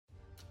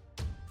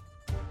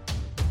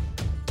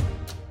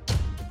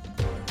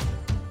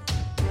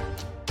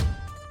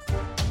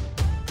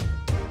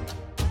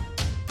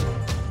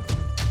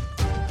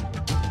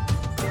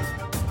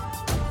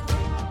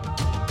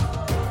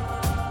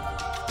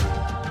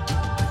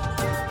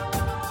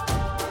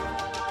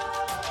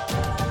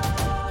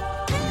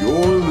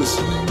You're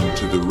listening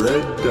to the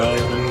Red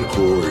Diamond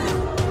Courier,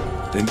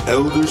 an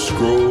Elder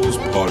Scrolls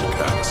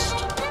podcast.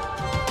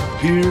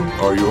 Here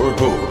are your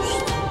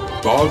hosts,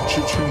 Bob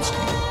Chichinski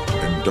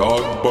and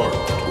Dog Bark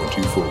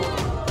 24.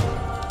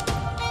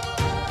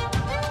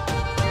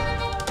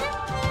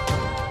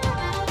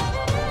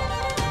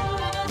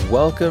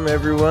 Welcome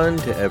everyone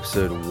to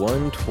episode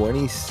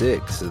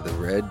 126 of the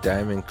Red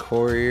Diamond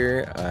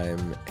Courier.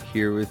 I'm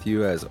here with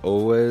you as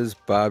always,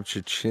 Bob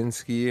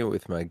Chichinski,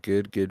 with my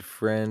good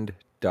friend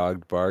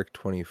Dog Bark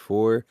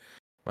 24.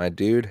 My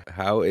dude,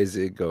 how is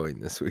it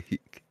going this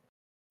week?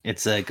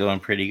 It's going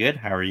pretty good.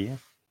 How are you?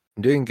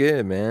 I'm doing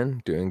good,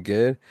 man. Doing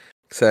good.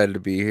 Excited to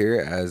be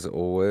here as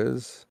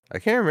always. I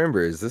can't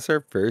remember. Is this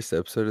our first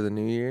episode of the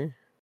new year?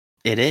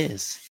 It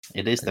is.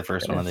 It is the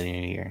first one of the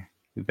new year.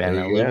 We've been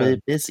There a you little go.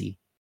 bit busy.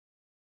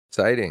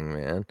 Exciting,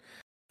 man.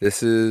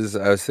 This is,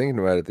 I was thinking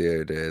about it the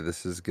other day.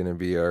 This is going to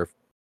be our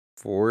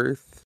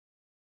fifth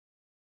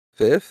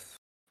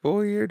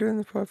full year doing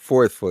the podcast?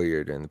 Fourth full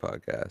year doing the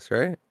podcast,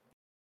 right?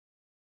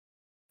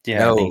 Yeah,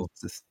 No,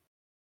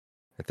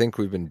 I think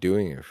we've been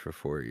doing it for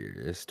 4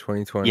 years.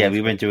 2020. Yeah,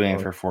 we've been doing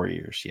it for 4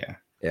 years. Yeah.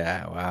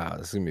 Yeah, wow.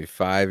 This is gonna be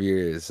 5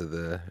 years of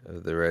the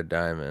Red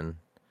Diamond.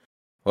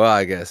 Well,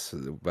 I guess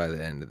by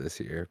the end of this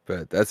year,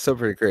 but that's still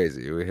pretty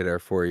crazy. We hit our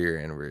 4-year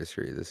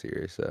anniversary this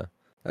year, so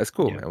that's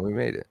cool, man. We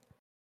made it.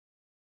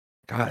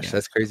 Gosh,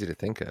 that's crazy to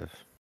think of.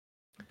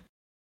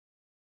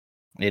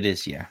 It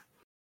is, yeah.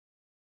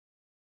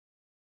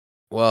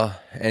 Well,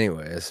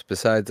 anyways,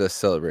 besides us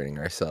celebrating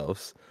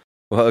ourselves,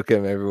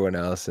 welcome everyone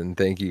else, and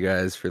thank you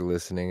guys for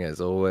listening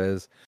as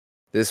always.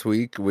 This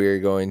week, we're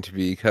going to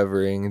be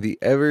covering the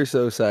ever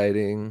so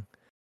exciting...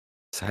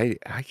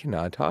 I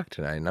cannot talk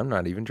tonight, and I'm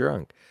not even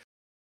drunk.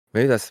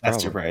 Maybe that's the problem.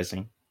 That's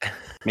surprising.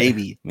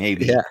 Maybe.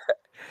 Yeah.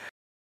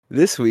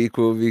 This week,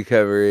 we'll be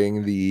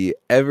covering the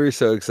ever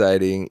so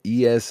exciting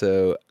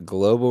ESO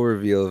Global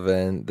Reveal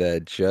event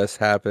that just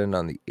happened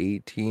on the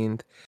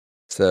 18th.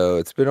 So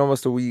it's been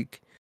almost a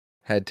week.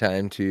 Had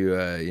time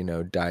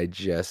to,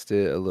 digest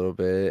it a little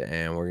bit,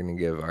 and we're going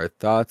to give our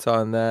thoughts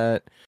on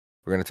that.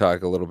 We're going to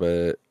talk a little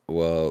bit,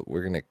 we're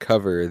going to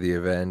cover the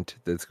event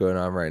that's going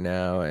on right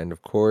now, and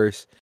of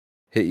course,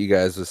 hit you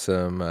guys with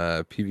some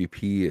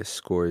PvP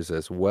scores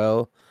as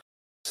well.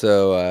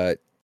 So,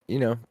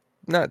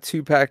 not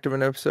too packed of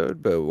an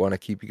episode, but want to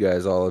keep you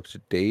guys all up to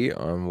date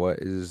on what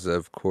is,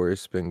 of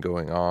course, been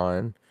going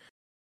on.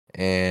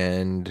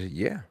 And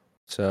yeah,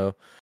 so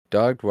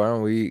Dog, why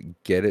don't we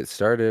get it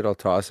started? I'll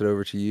toss it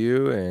over to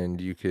you,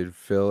 and you could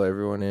fill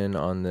everyone in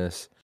on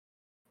this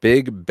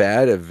big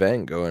bad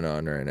event going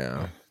on right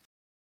now.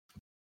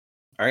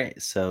 All right,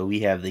 so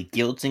we have the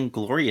Guilt and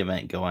Glory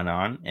event going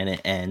on, and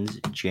it ends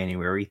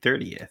January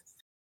 30th.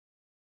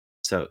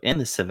 So in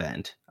this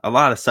event, a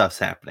lot of stuff's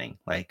happening,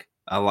 like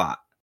a lot.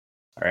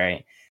 All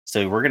right,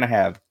 so we're going to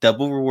have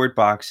double reward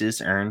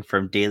boxes earned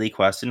from daily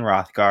quests in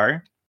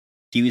Rothgar,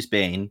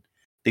 Bane,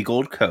 the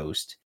Gold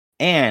Coast,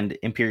 and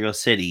Imperial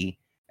City,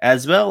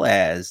 as well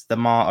as the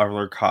Maw of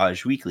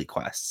Lurkaj weekly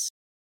quests.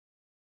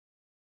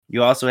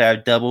 You also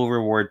have double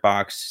reward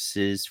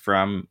boxes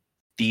from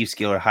Thieves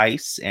Guild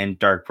heists and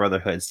Dark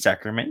Brotherhood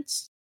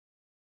sacraments.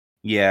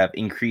 You have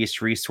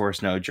increased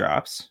resource node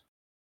drops,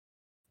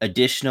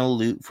 additional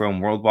loot from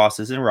world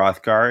bosses in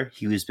Rothgar,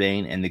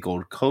 Bane, and the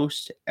Gold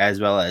Coast,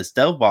 as well as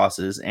stealth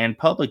bosses and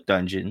public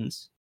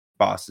dungeons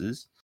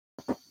bosses.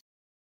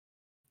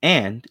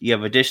 And you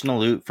have additional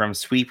loot from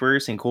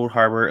sweepers and Cold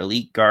Harbor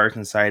elite guards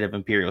inside of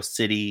Imperial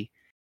City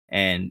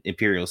and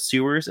Imperial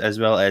sewers, as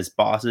well as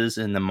bosses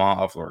in the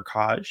Maw of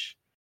Lurkaj.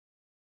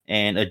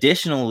 And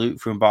additional loot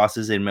from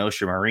bosses in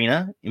Maelstrom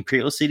Arena,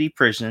 Imperial City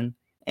Prison,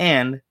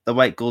 and the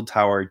White Gold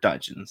Tower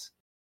dungeons.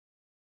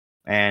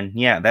 And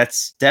yeah,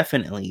 that's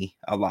definitely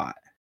a lot.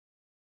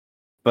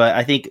 But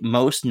I think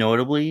most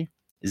notably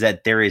is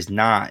that there is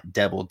not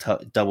double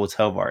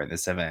Telvar in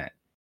this event.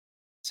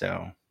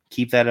 So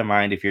keep that in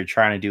mind if you're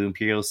trying to do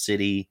Imperial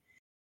City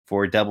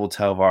for double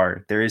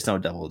Telvar. There is no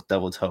double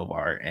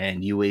Telvar,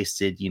 and you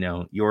wasted,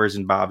 yours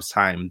and Bob's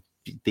time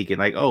thinking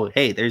like, oh,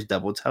 hey, there's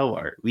double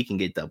Telvar. We can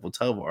get double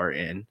Telvar,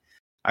 and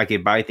I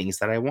can buy things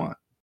that I want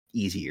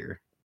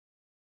easier.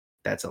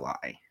 That's a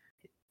lie.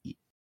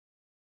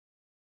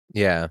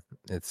 Yeah,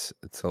 it's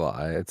a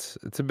lie. It's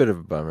a bit of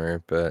a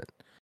bummer, but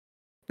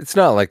it's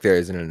not like there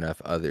isn't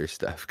enough other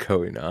stuff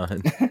going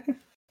on.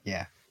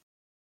 Yeah.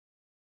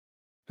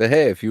 But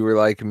hey, if you were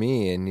like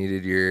me and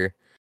needed your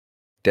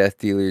Death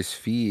Dealer's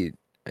Feet,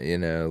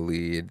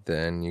 lead,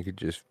 then you could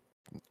just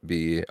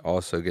be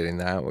also getting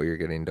that while you're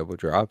getting double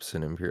drops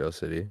in Imperial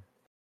City.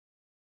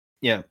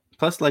 Yeah.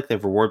 Plus, like, the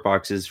reward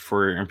boxes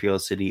for Imperial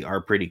City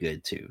are pretty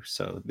good too.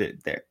 So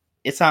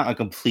it's not a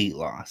complete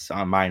loss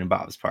on mine and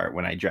Bob's part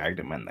when I dragged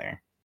them in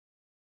there.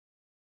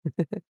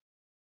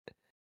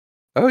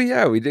 Oh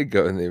yeah, we did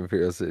go in the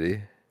Imperial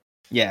City.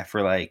 Yeah,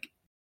 for like,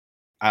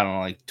 I don't know,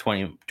 like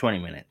 20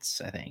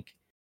 minutes, I think.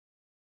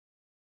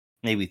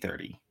 Maybe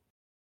 30.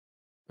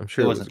 I'm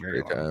sure it was wasn't a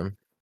very great long. time.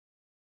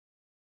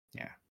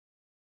 Yeah.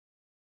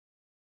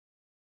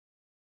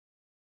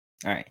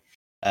 All right.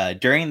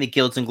 During the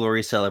Guilds and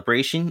Glories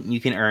celebration,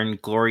 you can earn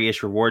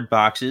glorious reward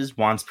boxes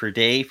once per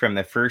day from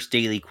the first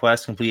daily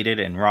quest completed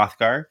in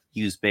Hrothgar,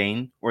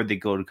 Bane, or the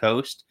Gold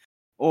Coast,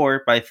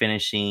 or by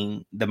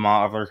finishing the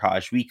Maw of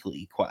Lurkaj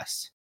weekly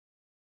quest.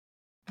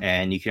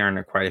 And you can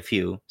earn quite a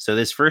few. So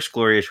this first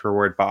glorious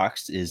reward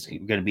box is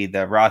going to be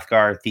the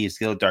Hrothgar, Thieves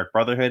Guild, Dark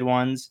Brotherhood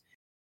ones.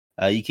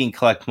 You can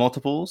collect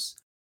multiples.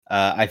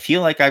 I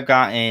feel like I've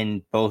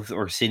gotten both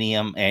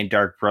Orsinium and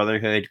Dark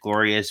Brotherhood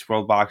glorious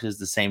world boxes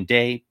the same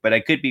day, but I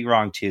could be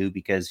wrong too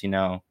because,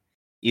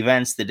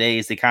 events, the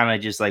days, they kind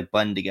of just like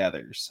blend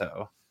together.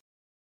 So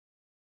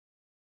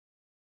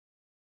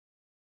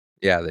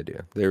Yeah, they do.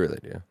 They really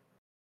do.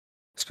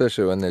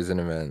 Especially when there's an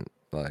event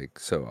like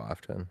so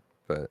often.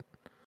 But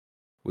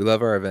we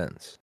love our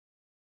events.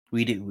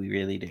 we do. We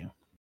really do.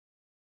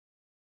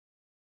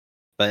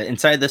 But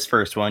inside this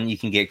first one, you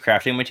can get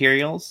crafting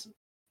materials,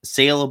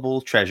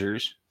 saleable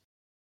treasures,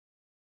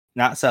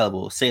 not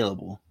sellable,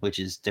 saleable, which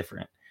is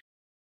different.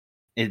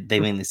 They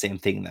mean the same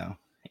thing, though.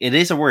 It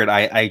is a word.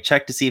 I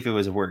checked to see if it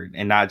was a word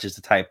and not just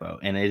a typo.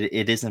 And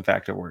it is, in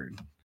fact, a word.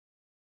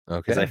 Okay.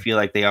 Because I feel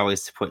like they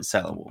always put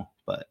sellable,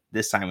 but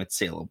this time it's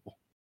saleable.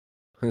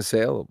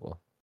 Saleable.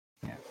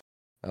 Yeah.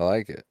 I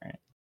like it. Right.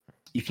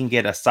 You can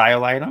get a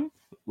style item,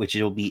 which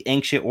will be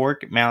Ancient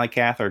Orc,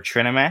 Malakath, or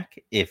Trinimac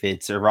if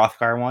it's a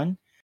Hrothgar one.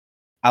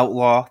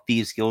 Outlaw,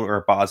 Thieves Guild,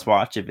 or Boss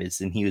Watch if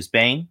it's in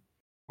Bane,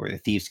 or the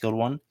Thieves Guild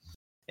one.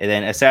 And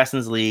then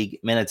Assassin's League,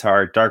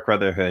 Minotaur, Dark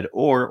Brotherhood,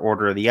 or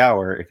Order of the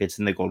Hour if it's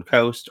in the Gold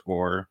Coast,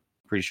 or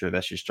pretty sure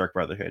that's just Dark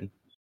Brotherhood.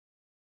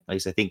 At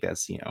least I think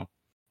that's,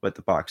 what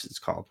the box is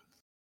called.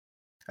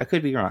 I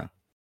could be wrong,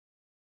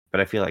 but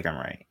I feel like I'm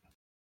right.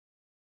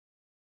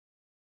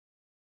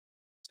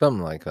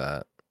 Something like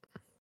that.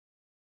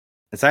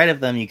 Inside of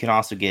them, you can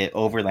also get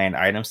overland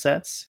item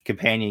sets,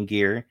 companion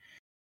gear,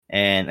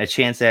 and a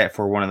chance at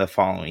for one of the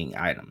following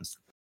items.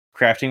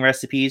 Crafting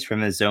recipes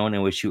from the zone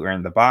in which you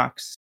earned the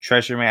box,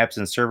 treasure maps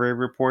and survey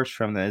reports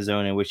from the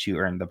zone in which you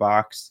earned the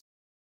box,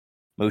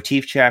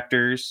 motif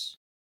chapters,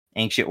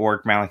 Ancient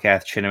Orc,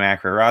 Malakath,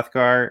 Trinimac, or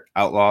Hrothgar,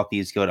 Outlaw,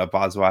 Thieves Guild,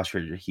 Boswash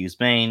for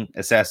Bane,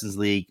 Assassin's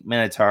League,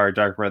 Minotaur,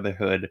 Dark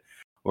Brotherhood,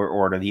 or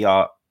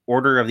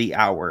Order of the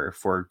Hour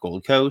for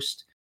Gold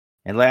Coast,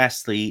 and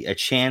lastly, a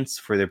chance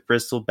for the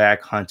Bristleback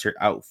Hunter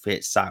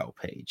outfit style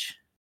page.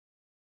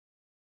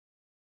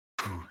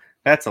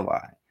 That's a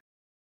lot.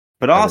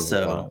 But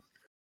also,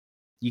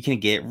 you can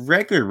get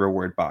regular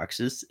reward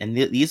boxes, and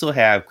these will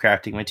have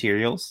crafting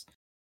materials,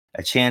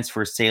 a chance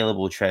for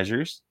saleable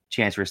treasures,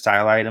 chance for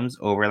style items,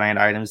 overland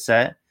items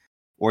set,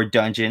 or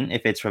dungeon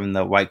if it's from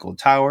the White Gold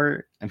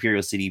Tower,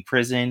 Imperial City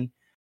Prison,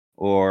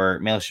 or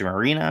Maelstrom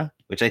Arena,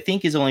 which I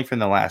think is only from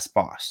the last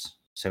boss.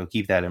 So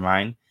keep that in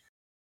mind.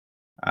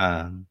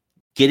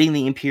 Getting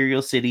the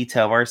Imperial City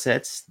Telvar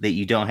sets that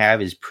you don't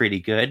have is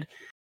pretty good,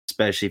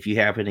 especially if you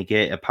happen to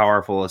get a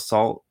powerful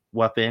assault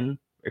weapon,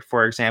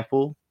 for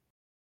example,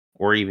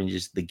 or even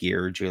just the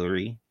gear or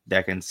jewelry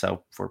that can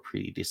sell for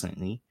pretty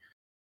decently.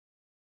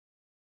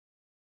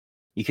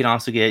 You can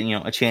also get,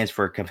 a chance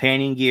for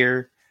companion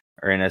gear,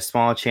 or in a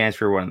small chance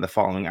for one of the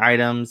following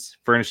items: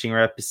 furnishing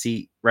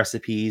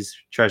recipes,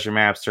 treasure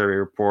maps, survey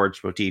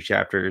reports, motif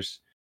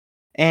chapters,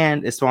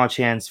 and a small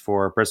chance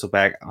for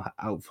Bristleback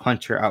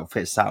Hunter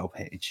outfit style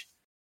page.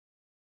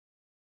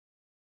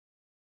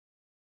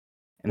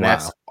 And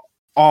that's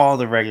all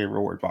the regular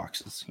reward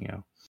boxes,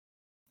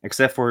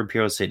 except for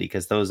Imperial City,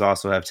 because those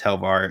also have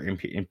Telvar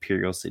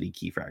Imperial City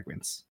key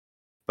fragments.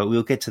 But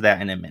we'll get to that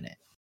in a minute.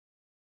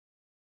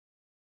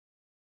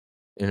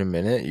 In a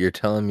minute? You're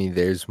telling me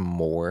there's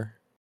more?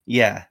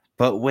 Yeah,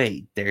 but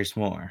wait, there's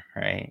more,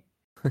 right?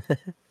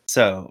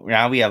 So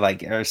now we have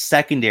like our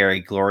secondary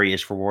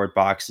glorious reward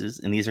boxes,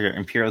 and these are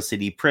Imperial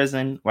City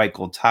Prison, White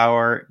Gold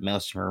Tower,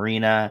 Maelstrom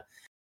Arena.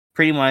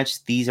 Pretty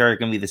much these are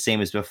going to be the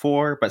same as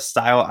before, but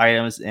style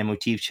items and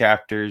motif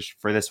chapters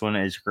for this one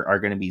are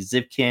going to be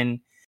Zivkin,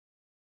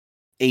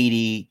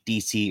 80,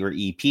 DC, or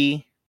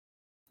EP.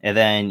 And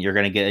then you're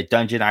going to get a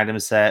dungeon item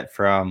set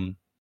from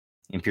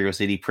Imperial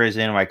City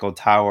Prison, White Gold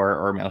Tower,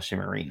 or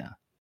Maelstrom Arena.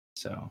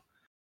 So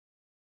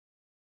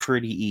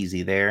pretty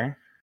easy there.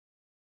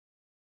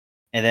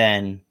 And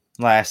then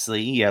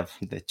lastly, you have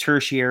the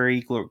tertiary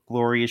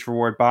glorious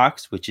reward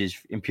box, which is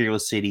Imperial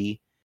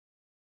City,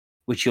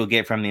 which you'll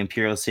get from the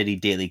Imperial City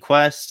daily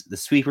quest, the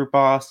sweeper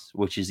boss,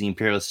 which is the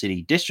Imperial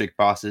City district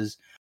bosses,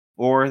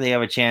 or they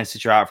have a chance to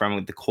drop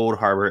from the Cold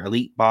Harbor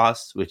elite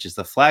boss, which is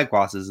the flag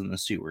bosses in the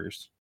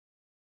sewers.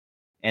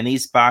 And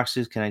these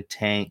boxes can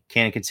contain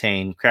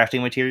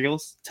crafting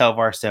materials,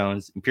 Telvar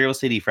stones, Imperial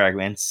City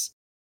fragments,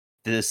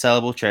 the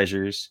sellable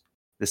treasures,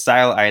 the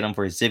style item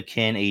for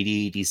Zivkin,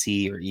 AD,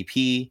 DC, or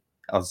EP,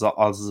 as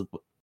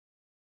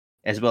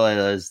well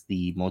as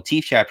the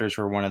motif chapters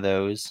for one of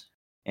those,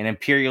 an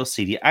Imperial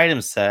City item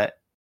set,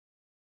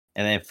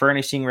 and then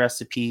furnishing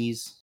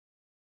recipes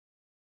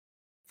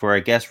for, I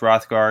guess,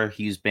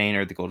 Hrothgar, Bane,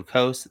 or the Gold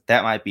Coast.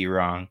 That might be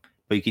wrong,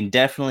 but you can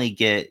definitely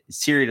get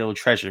serial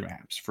treasure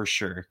maps for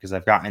sure, because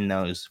I've gotten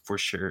those for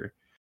sure.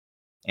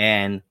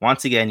 And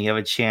once again, you have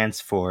a chance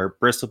for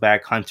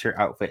Bristleback Hunter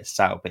outfit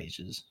style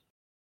pages.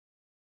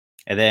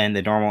 And then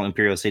the normal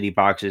Imperial City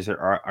boxes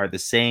are the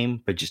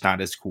same, but just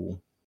not as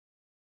cool.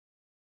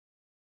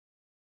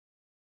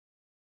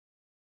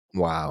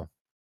 Wow.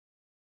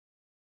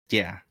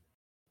 Yeah.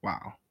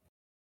 Wow.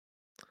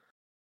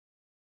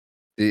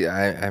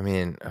 I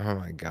mean, oh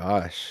my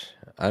gosh.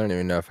 I don't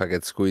even know if I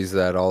could squeeze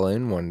that all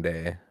in one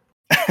day.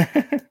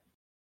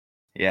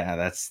 Yeah,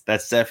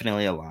 that's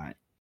definitely a lot.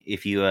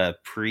 If you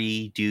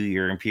pre-do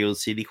your Imperial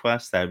City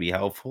quest, that would be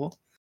helpful.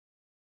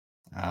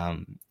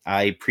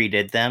 I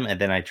pre-did them and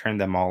then I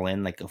turned them all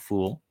in like a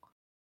fool.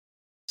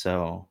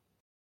 So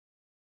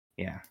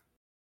yeah,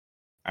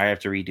 I have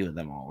to redo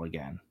them all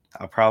again.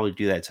 I'll probably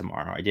do that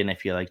tomorrow. I didn't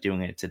feel like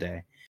doing it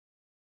today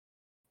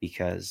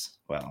because,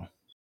 well,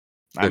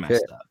 I Okay.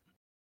 messed up.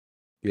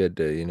 You had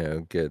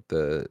to, get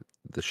the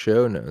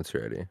show notes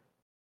ready.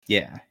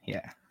 Yeah.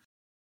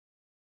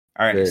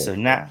 All right, Very so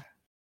now,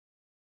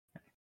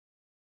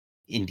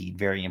 indeed,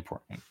 very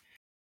important.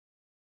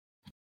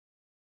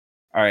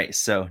 All right,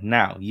 so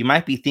now you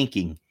might be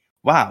thinking,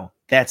 wow,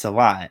 that's a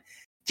lot.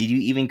 Did you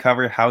even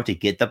cover how to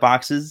get the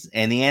boxes?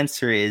 And the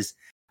answer is,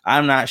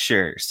 I'm not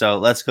sure. So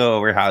let's go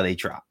over how they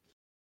drop.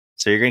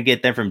 So you're going to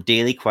get them from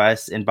daily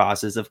quests and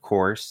bosses, of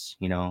course,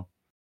 and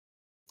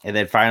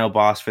then final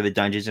boss for the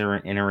dungeons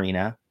in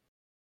arena.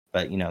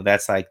 But,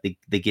 that's like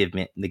the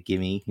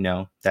gimme,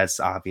 that's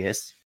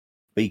obvious.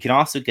 But you can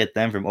also get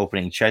them from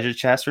opening treasure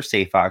chests or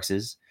safe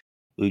boxes,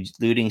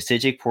 looting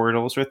Stygic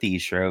portals or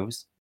thieves'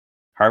 troves,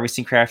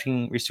 harvesting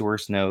crafting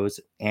resource nodes,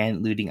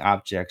 and looting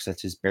objects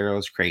such as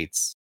barrels,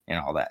 crates, and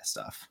all that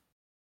stuff.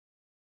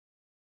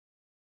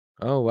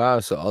 Oh wow,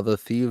 so all the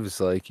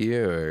thieves like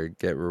you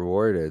get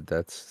rewarded.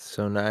 That's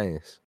so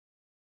nice.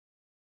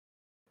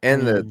 I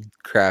And the mean,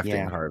 crafting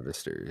yeah,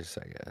 harvesters,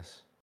 I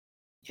guess.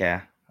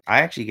 yeah.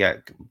 I actually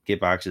get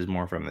boxes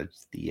more from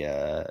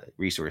the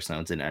resource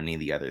nodes than any of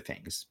the other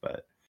things,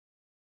 but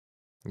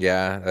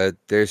Yeah,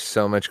 there's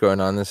so much going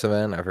on this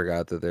event. I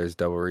forgot that there's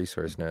double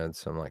resource nodes.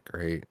 So I'm like,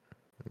 great,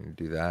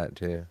 do that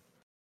too.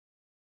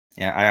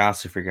 yeah, I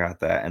also forgot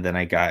that. And then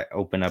I got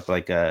open up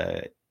like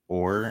a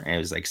ore, and it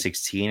was like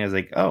 16. I was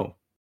like, oh,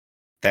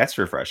 that's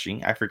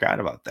refreshing. I forgot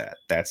about that.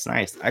 That's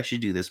nice. I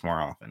should do this more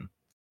often.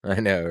 I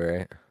know,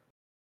 right?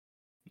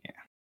 Yeah.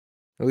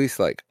 At least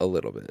like a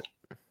little bit.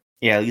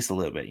 Yeah, at least a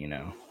little bit,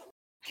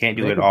 Can't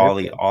do Make it a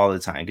difference. all the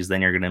time because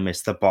then you're gonna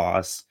miss the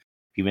boss.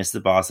 If you miss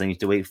the boss, then you have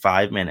to wait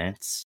 5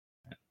 minutes.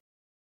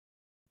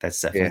 That's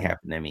definitely Yeah,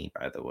 happened to me,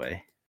 by the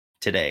way.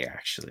 Today,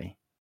 actually.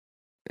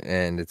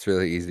 and it's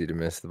really easy to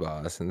miss the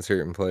boss in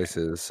certain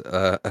places.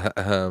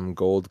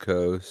 Gold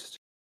Coast.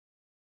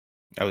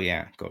 Oh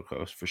yeah, Gold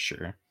Coast for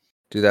sure.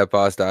 Dude, that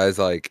boss dies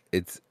like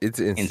it's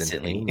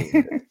Instantly.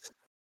 instantaneous.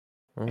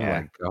 Oh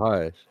Yeah. my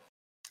gosh.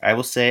 I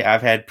will say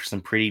I've had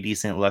some pretty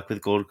decent luck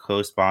with Gold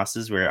Coast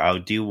bosses where I'll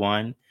do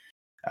one,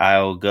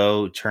 I'll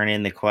go turn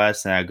in the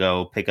quest, and I'll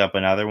go pick up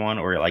another one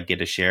or like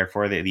get a share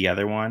for the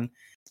other one.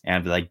 And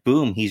I'll be like,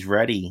 boom, he's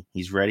ready.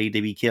 He's ready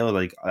to be killed.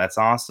 Like, that's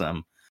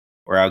awesome.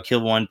 Or I'll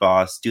kill one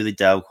boss, do the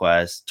Dell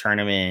quest, turn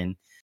him in,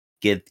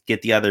 get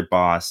the other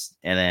boss,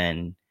 and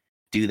then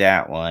do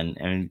that one,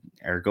 and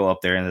or go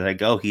up there and they're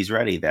like, oh, he's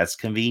ready. That's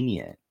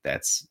convenient.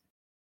 That's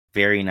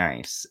very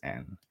nice.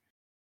 And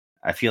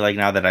I feel like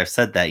now that I've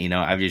said that,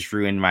 I've just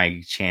ruined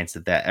my chance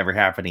of that ever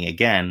happening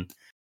again.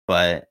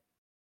 But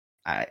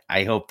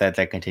I hope that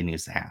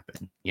continues to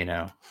happen.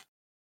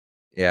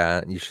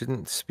 Yeah, you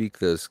shouldn't speak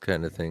those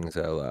kind of things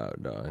out loud,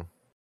 dog.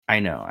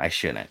 I know I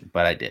shouldn't,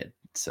 but I did.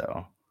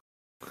 So,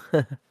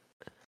 but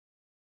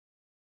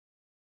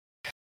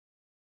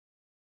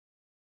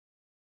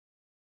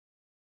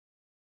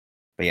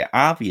yeah,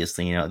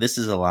 obviously, this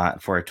is a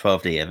lot for a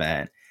 12-day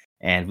event,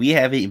 and we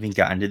haven't even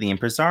gotten to the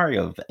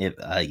impresario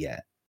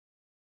yet.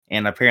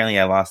 And apparently,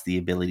 I lost the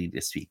ability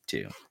to speak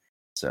too.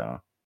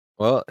 So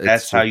Well, it's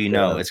that's how just you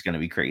know it's going to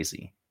be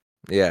crazy.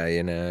 yeah,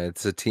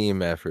 it's a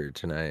team effort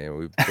tonight.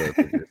 We both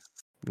are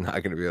just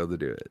not gonna be able to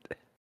do it.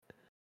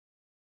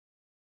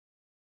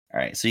 All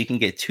right, so you can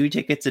get 2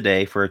 tickets a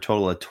day for a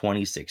total of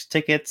 26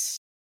 tickets.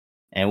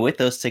 And with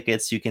those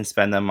tickets, you can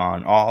spend them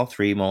on all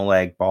 3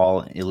 Molag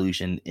Ball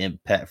Illusion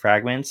Imp Pet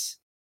fragments.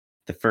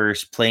 The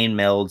first Plain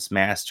Melds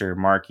Master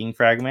Marking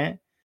fragment,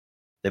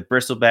 the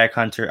Bristleback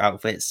Hunter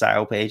outfit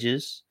style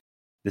pages,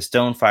 the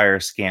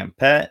Stonefire Scamp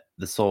Pet,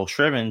 the Soul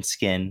Shriven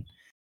skin,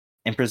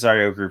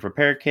 Impresario group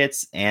repair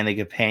kits, and the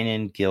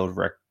Companion Guild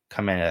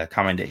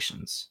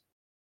commendations.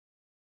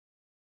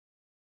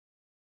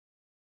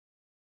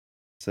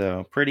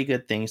 So pretty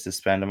good things to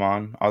spend them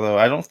on. Although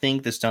I don't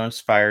think the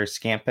Stonefire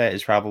Scamp Pet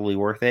is probably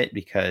worth it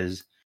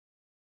because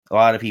a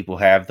lot of people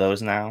have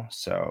those now,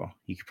 so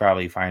you could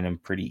probably find them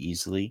pretty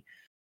easily.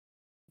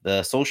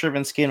 The Soul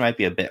Shriven skin might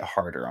be a bit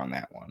harder on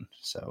that one,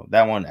 so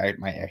that one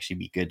might actually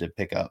be good to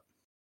pick up.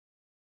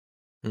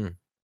 Hmm.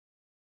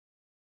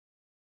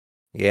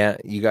 Yeah,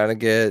 you gotta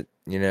get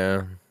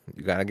your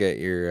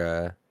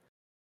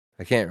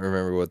I can't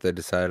remember what they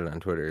decided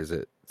on Twitter. Is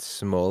it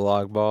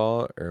Smolog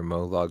Ball or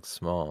Molog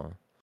Small?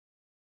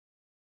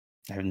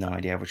 I have no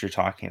idea what you're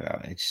talking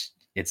about.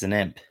 It's an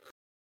imp.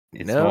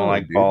 It's more No,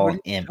 like dude, what ball are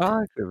you imp.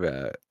 talking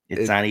about?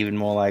 It's not even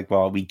more like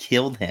ball. We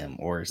killed him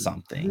or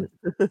something.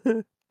 It's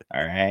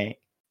All right.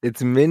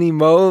 it's Mini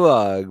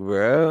Molag,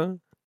 bro.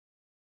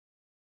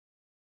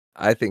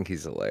 I think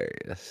he's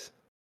hilarious.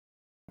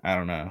 I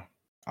don't know.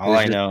 All There's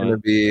I just gonna know,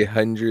 be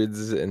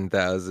hundreds and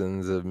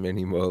thousands of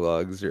Mini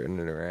Mologs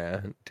running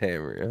around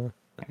Tamriel.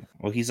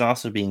 well, he's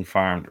also being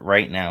farmed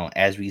right now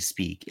as we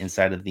speak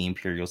inside of the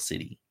Imperial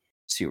City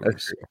That's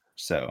sewers. true.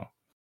 So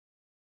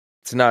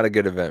It's not a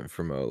good event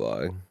for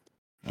Molag.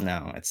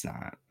 no, it's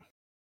not.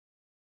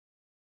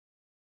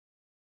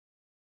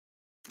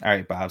 All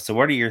right, Bob. So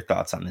what are your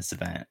thoughts on this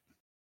event?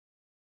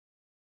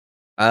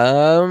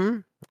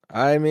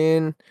 I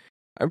mean,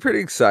 I'm pretty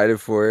excited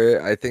for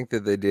it. I think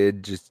that they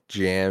did just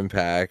jam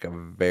pack a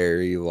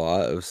very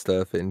lot of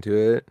stuff into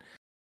it.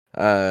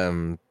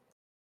 When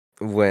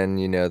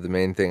the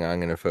main thing I'm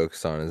gonna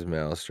focus on is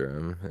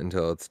Maelstrom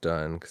until it's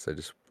done, because I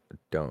just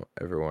don't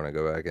ever want to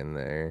go back in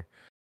there.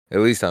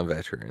 At least on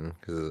veteran,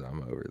 because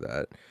I'm over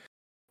that.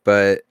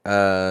 But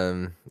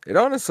it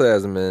honestly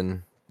hasn't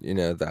been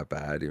that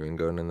bad even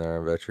going in there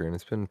on veteran.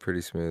 It's been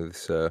pretty smooth,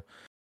 so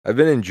I've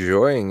been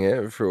enjoying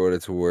it for what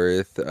it's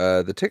worth.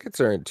 The tickets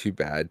aren't too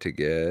bad to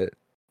get,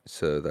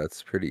 so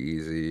that's pretty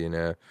easy,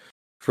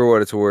 for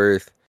what it's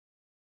worth.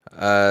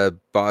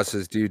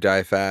 Bosses do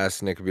die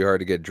fast and it can be hard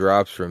to get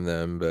drops from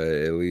them, but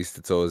at least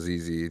it's always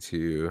easy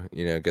to,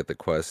 get the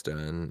quest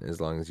done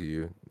as long as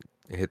you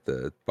hit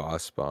the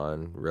boss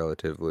spawn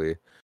relatively,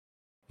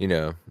 you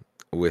know,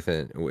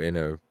 in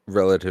a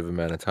relative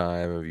amount of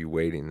time of you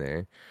waiting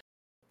there.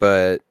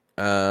 But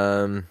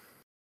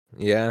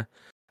yeah,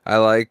 I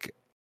like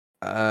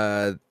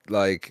uh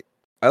like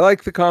I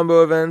like the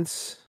combo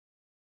events.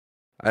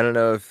 I don't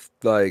know if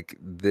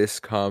this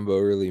combo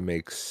really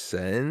makes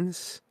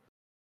sense.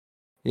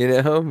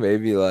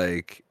 Maybe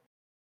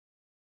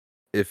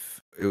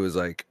if it was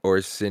like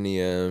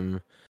Orsinium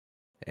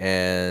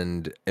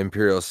and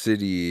Imperial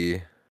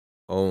City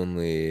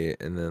only,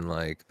 and then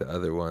the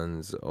other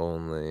ones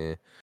only.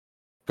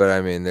 But I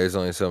mean, there's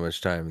only so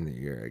much time in the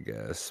year, I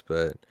guess.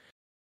 But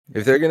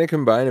if they're gonna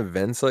combine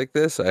events like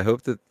this, I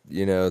hope that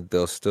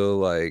they'll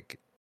still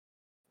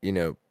you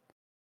know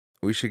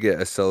we should get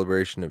a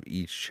celebration of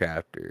each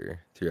chapter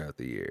throughout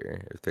the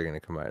year if they're gonna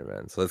combine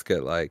events. Let's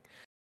get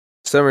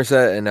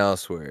Somerset and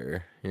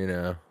elsewhere,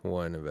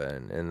 one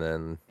event, and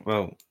then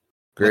Well, what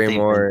they've been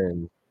Greymore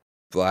and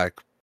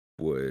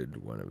Blackwood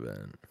one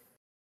event.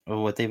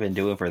 what they've been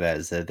doing for that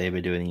is that they've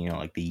been doing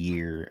like the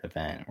year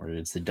event where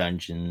it's the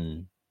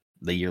dungeon,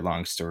 the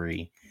year-long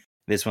story.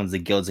 This one's the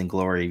Guilds and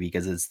Glory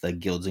because it's the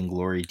Guilds and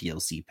Glory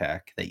DLC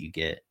pack that you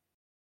get.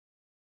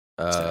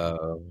 So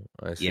Oh,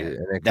 I see. yeah,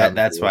 And it comes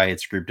that's with. why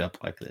it's grouped up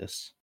like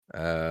this.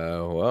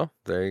 Well,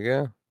 there you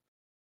go.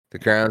 The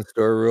Crown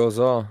Store rules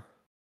all.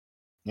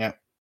 Yeah.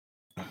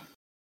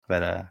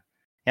 But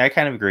yeah, I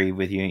kind of agree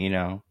with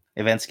you.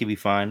 Events can be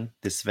fun.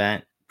 This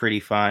event pretty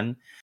fun,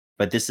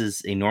 but this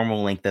is a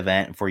normal length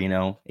event for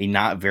a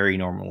not very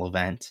normal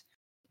event.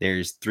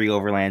 There's 3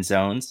 overland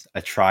zones,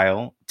 a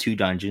trial, 2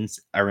 dungeons,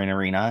 an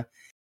arena,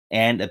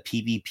 and a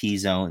PvP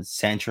zone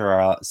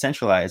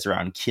centralized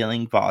around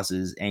killing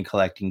bosses and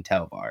collecting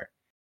Telvar.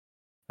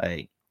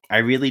 Like, I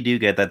really do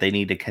get that they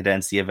need to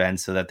condense the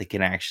events so that they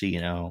can actually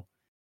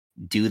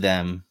do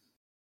them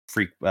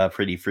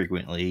pretty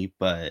frequently,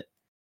 but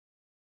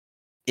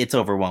it's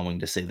overwhelming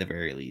to say the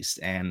very least.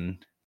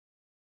 And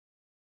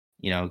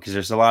because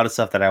there's a lot of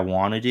stuff that I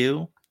want to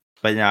do,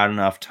 but not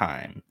enough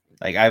time.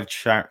 Like I've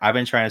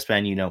been trying to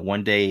spend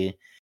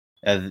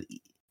of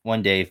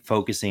one day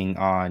focusing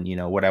on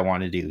what I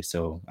want to do.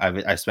 So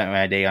I spent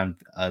my day on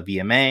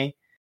VMA.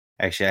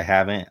 Actually, I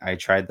haven't. I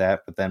tried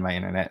that, but then my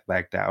internet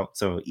lagged out.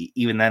 So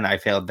even then, I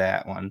failed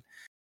that one.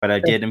 But I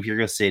did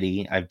Imperial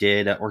City. I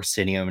did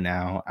Orsinium.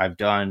 Now I've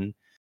done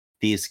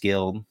Thieves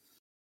Guild.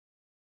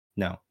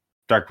 No,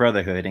 Dark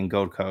Brotherhood and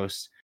Gold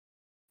Coast,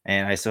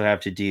 and I still have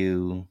to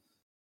do,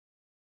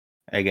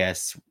 I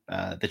guess,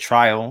 the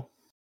trial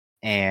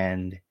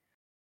and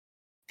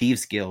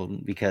Thieves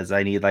Guild because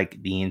I need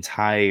the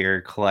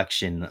entire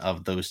collection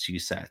of those 2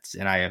 sets,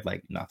 and I have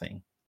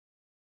nothing.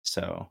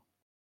 So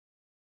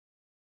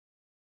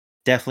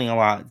definitely a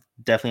lot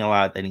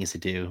that needs to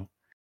do.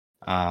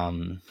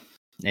 And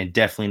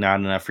definitely not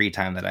enough free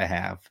time that I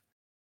have.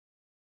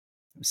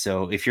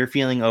 So if you're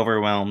feeling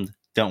overwhelmed,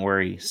 don't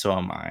worry, so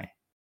am I.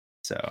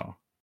 So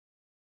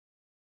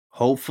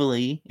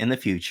hopefully in the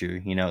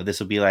future, this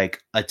will be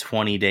like a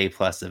 20-day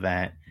plus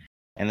event.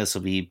 And this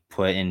will be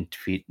put in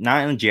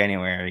not in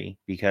January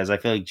because I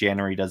feel like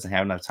January doesn't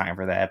have enough time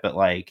for that. But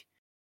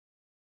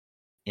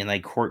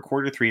in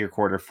quarter 3 or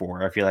quarter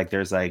 4, I feel like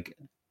there's a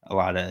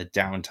lot of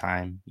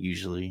downtime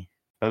usually.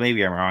 But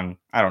maybe I'm wrong.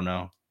 I don't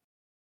know.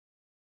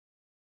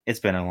 It's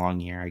been a long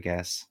year, I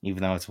guess.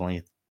 Even though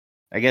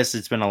I guess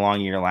it's been a long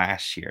year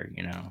last year.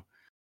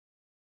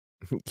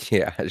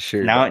 Yeah,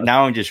 sure.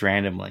 Now I'm just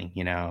randomly.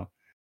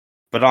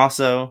 But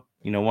also,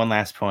 one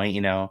last point.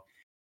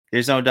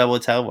 There's no double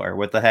Telvar.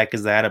 What the heck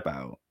is that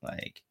about?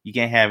 Like, you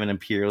can't have an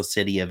Imperial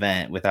City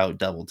event without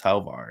double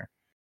Telvar.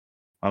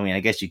 I mean,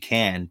 I guess you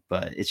can,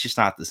 but it's just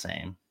not the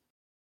same.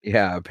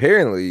 Yeah,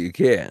 apparently you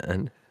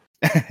can.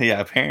 Yeah,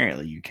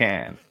 apparently you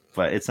can,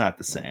 but it's not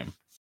the same.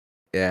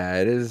 Yeah,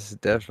 it is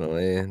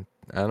definitely.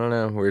 I don't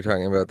know. We were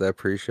talking about that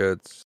pre-show.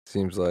 It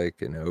seems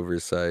like an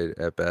oversight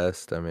at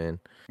best. I mean,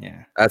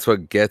 Yeah. that's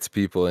what gets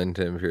people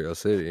into Imperial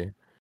City.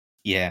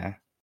 Yeah.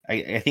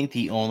 I think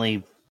the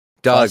only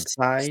Dog, plus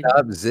side.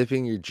 stop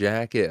zipping your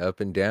jacket up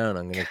and down.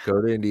 I'm gonna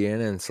go to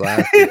Indiana and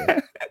slap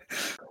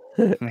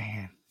you.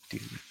 Man,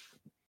 dude.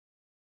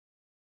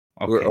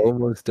 We're Okay.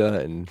 almost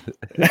done.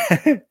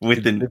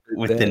 with Zip it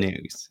the down.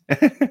 news.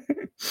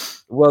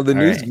 Well, the All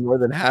news right. is more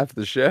than half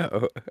the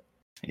show.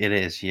 It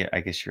is. Yeah,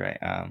 I guess you're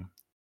right.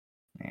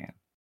 Man.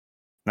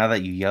 Now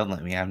that you yelled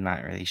at me, I'm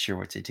not really sure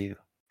what to do.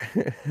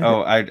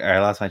 Oh, I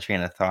lost my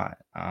train of thought.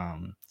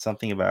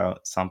 Something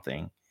about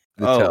something.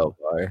 The Oh,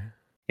 Telvar.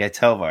 yeah,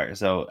 Telvar.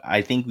 So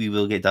I think we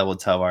will get double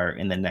Telvar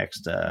in the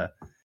next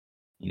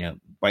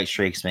White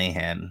Strikes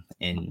Mayhem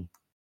in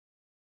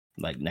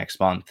like next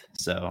month.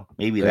 So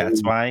maybe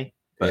that's Maybe. why.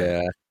 But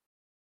Yeah.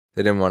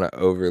 They didn't want to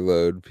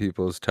overload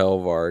people's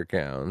Telvar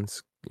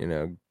accounts,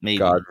 maybe.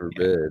 God Yeah.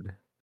 forbid.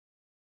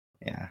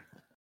 Yeah.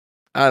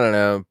 I don't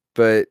know,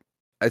 but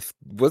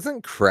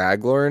wasn't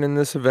Craglorn in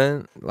this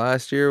event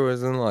last year?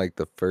 Wasn't like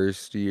the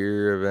first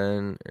year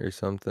event or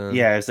something?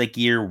 Yeah, it's like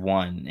year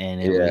 1 and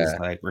it was Yeah,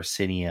 like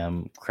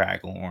Rhysinium,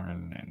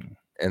 Craglorn, and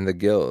and the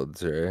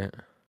guilds, right?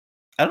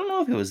 I don't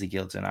know if it was the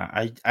guilds or not.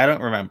 I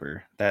don't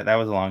remember. That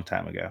was a long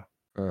time ago.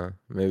 Maybe it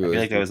I feel was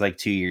like that the was like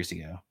 2 years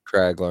ago.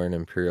 Craglorn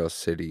Imperial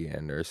City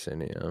and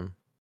Ursinium.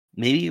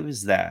 Maybe it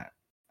was that.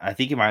 I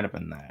think it might have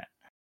been that.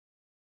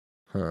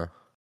 Huh.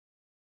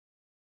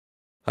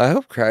 I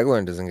hope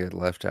Craglorn doesn't get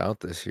left out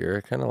this year.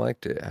 I kind of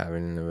liked it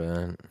having an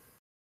event.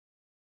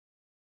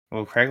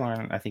 Well,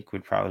 Craglorn I think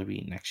would probably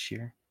be next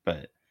year,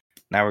 but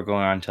now we're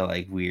going on to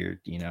like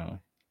weird, Yeah,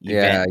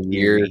 event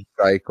year theory.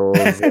 cycles.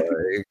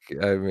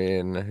 I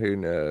mean, who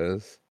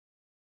knows?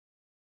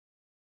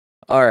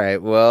 All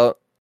right. Well,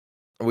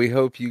 we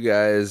hope you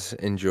guys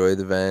enjoy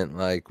the event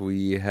like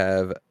we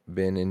have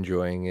been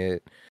enjoying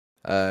it.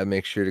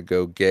 Make sure to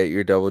go get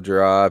your double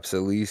drops.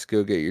 At least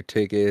go get your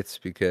tickets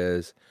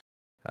because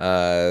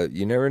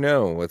you never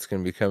know what's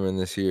going to be coming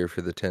this year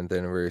for the 10th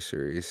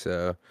anniversary.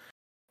 So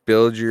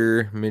build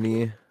your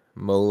mini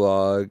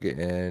Molog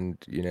and,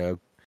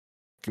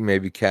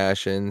 maybe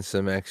cash in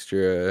some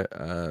extra,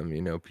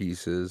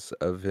 pieces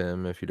of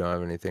him if you don't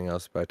have anything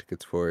else to buy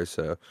tickets for.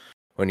 So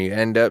when you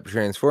end up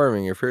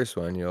transforming your first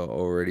one, you'll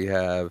already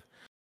have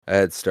a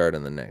head start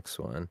on the next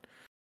one.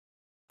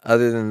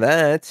 Other than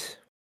that,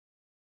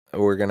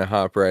 we're going to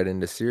hop right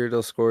into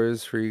Cyrodiil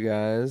scores for you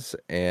guys.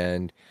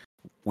 And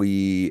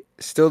we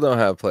still don't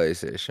have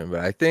PlayStation, but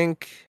I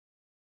think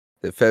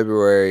that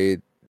February,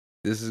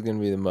 this is going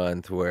to be the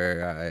month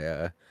where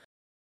I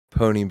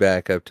pony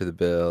back up to the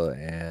bill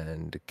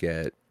and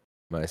get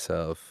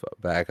myself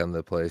back on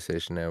the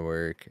PlayStation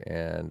Network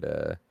and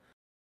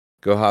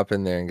go hop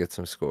in there and get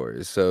some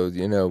scores. So,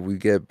 we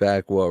get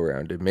back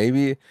well-rounded.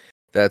 Maybe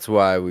that's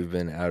why we've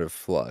been out of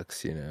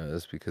flux,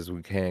 is because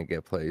we can't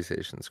get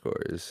PlayStation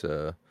scores.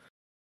 So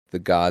the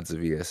gods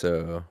of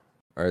ESO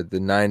or the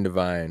Nine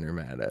Divine are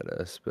mad at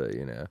us, but,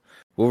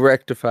 we'll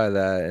rectify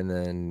that and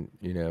then,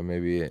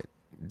 maybe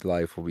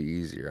life will be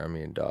easier. I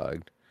mean,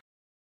 dogged.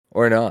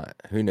 Or not.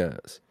 Who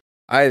knows?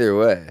 Either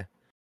way,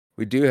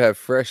 we do have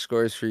fresh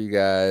scores for you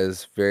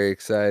guys. Very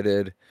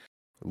excited.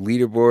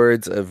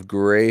 Leaderboards of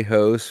Gray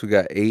Host. We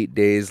got 8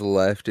 days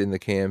left in the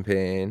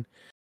campaign,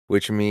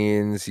 which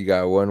means you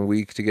got 1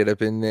 week to get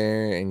up in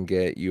there and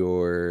get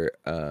your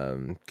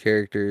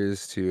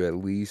characters to at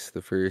least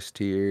the first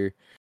tier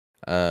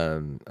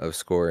of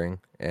scoring,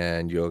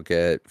 and you'll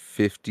get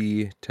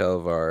 50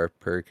 Telvar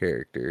per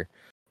character.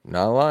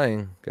 Not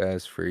lying,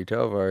 guys. Free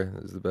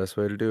Telvar is the best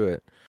way to do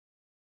it.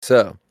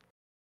 So,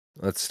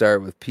 let's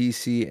start with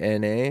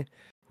PCNA.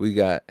 We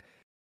got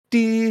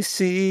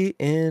DC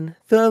in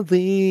the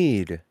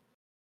lead.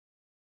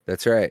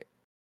 That's right.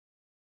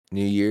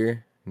 New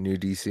year, new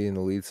DC in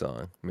the lead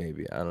song.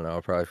 Maybe. I don't know.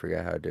 I'll probably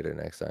forget how I did it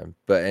next time.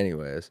 But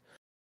anyways,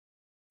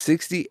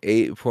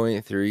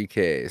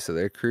 68.3K. So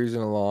they're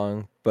cruising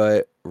along.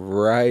 But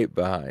right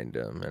behind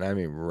them, and I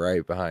mean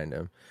right behind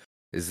them,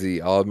 is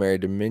the All-Mary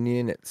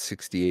Dominion at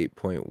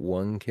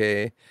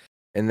 68.1K.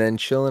 And then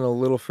chilling a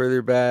little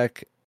further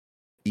back,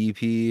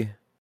 EP,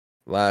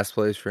 last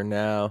place for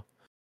now.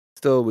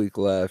 Still a week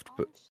left,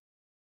 but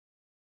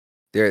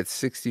they're at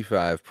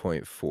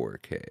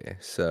 65.4K.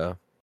 So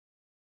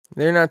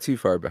they're not too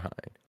far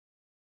behind.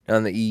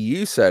 On the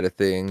EU side of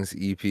things,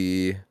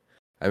 EP,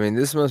 I mean,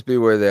 this must be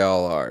where they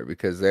all are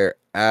because they're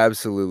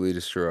absolutely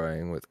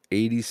destroying with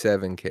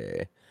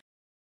 87K.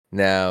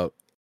 Now,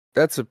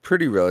 that's a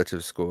pretty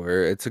relative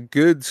score. It's a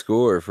good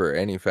score for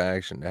any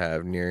faction to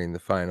have nearing the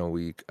final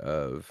week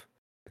of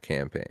the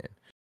campaign.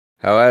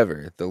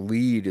 However, the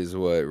lead is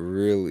what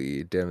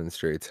really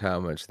demonstrates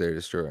how much they're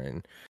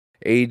destroying.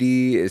 AD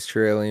is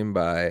trailing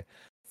by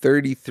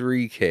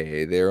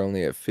 33K. They're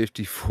only at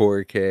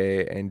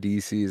 54K, and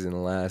DC's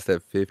in last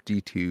at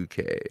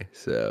 52K.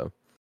 So,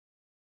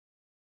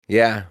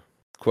 yeah,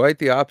 quite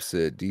the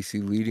opposite.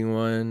 DC leading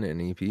one,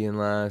 and EP in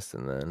last,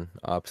 and then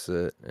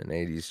opposite, and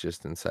 80's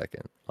just in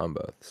second on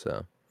both.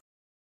 So,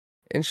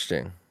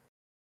 interesting.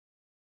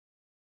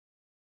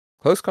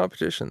 Close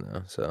competition,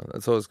 though, so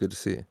that's always good to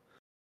see.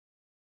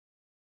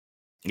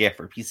 Yeah,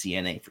 for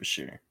PCNA for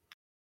sure.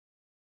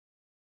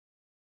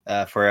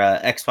 For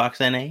Xbox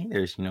NA,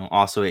 there's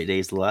also 8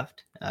 days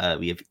left.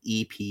 We have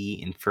EP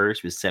in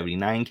first with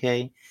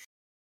 79K,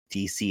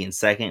 DC in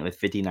second with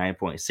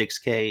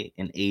 59.6K,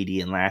 and AD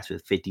in last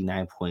with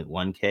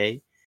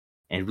 59.1K.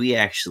 And we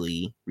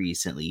actually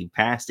recently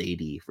passed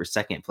AD for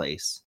second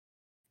place,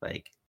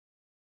 like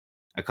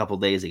a couple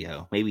days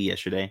ago. Maybe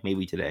yesterday,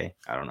 maybe today.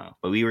 I don't know.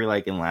 But we were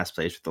like in last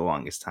place for the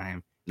longest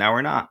time. Now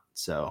we're not.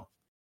 So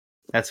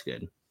that's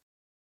good.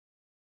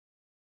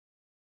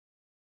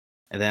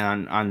 And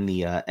then on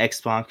the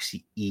Xbox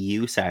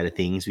EU side of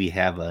things, we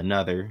have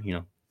another,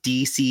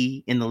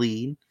 DC in the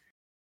lead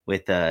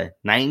with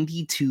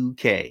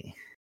 92K.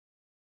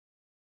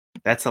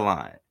 That's a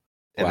lot.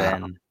 And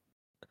then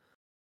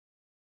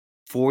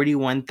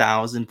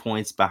 41,000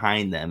 points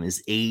behind them is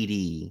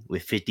AD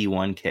with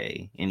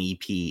 51K and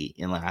EP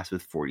in last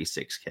with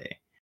 46K.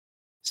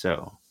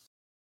 So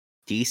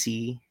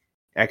DC,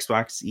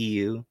 Xbox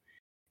EU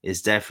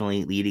is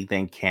definitely leading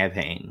the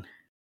campaign.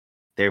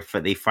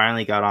 They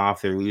finally got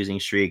off their losing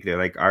streak. They're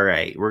like, all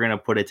right, we're going to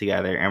put it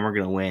together and we're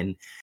going to win.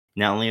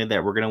 Not only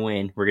that, we're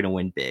going to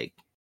win big.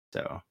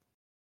 So.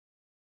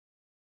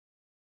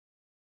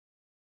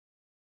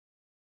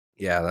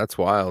 Yeah, that's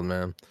wild,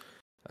 man.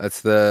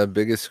 That's the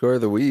biggest score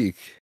of the week.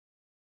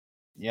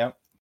 Yep.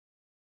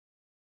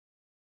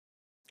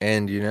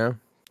 And,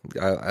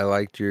 I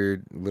liked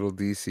your little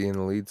DC in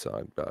the lead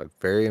song, dog.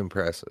 Very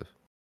impressive.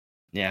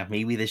 Yeah,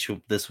 maybe this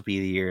will be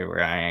the year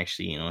where I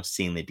actually,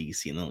 sing the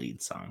DC in the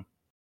lead song.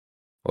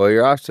 Well,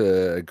 you're off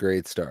to a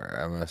great start,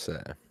 I must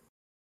say.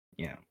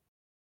 Yeah.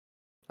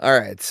 All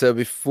right, so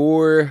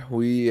before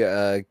we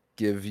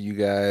give you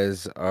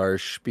guys our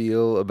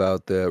spiel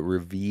about the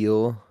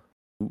reveal,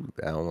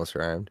 that almost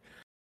rhymed.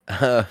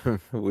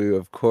 We,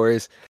 of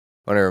course,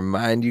 want to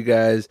remind you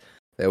guys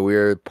that we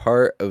are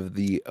part of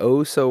the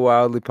oh so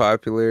wildly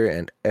popular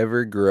and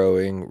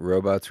ever-growing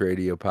Robots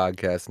Radio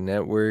Podcast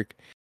Network.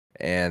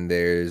 And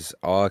there's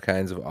all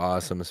kinds of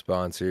awesome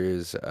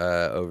sponsors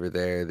over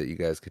there that you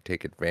guys could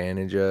take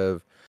advantage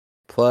of.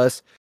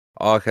 Plus,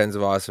 all kinds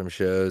of awesome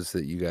shows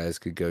that you guys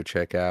could go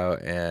check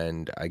out.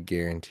 And I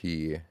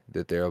guarantee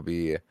that there'll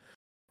be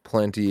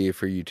plenty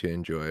for you to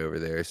enjoy over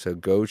there. So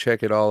go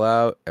check it all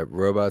out at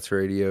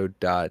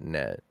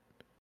robotsradio.net.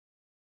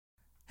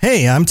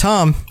 Hey, I'm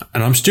Tom.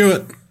 And I'm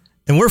Stuart.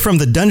 And we're from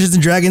the Dungeons &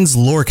 Dragons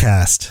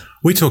Lorecast.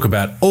 We talk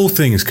about all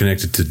things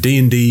connected to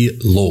D&D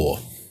lore.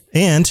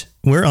 And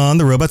we're on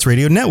the Robots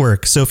Radio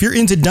Network. So if you're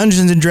into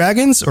Dungeons &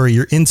 Dragons or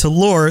you're into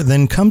lore,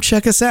 then come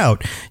check us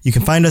out. You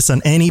can find us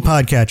on any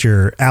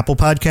podcatcher, Apple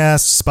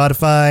Podcasts,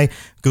 Spotify,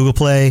 Google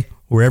Play,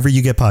 wherever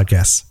you get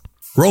podcasts.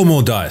 Roll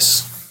more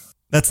dice.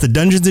 That's the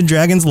Dungeons &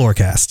 Dragons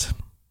Lorecast.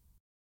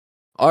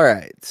 All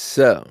right,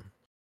 so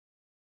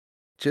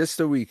just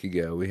a week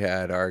ago, we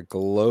had our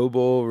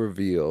global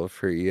reveal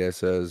for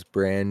ESO's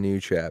brand new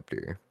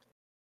chapter.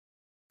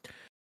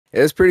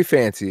 It was pretty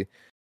fancy.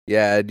 You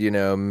had,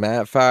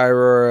 Matt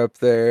Firor up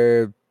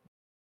there,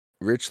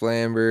 Rich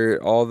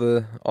Lambert, all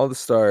the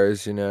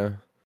stars,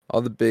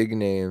 all the big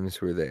names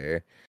were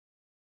there.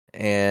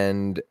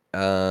 And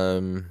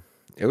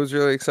it was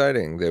really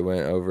exciting. They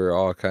went over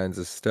all kinds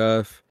of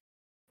stuff,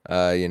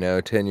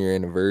 10-year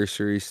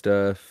anniversary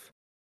stuff.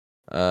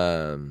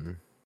 I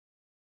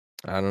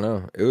don't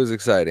know. It was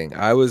exciting.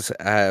 I was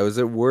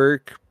at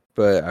work,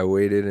 but I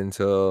waited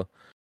until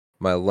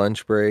my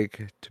lunch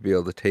break to be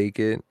able to take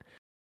it.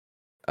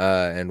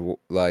 And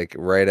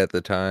right at the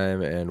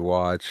time and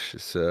watch.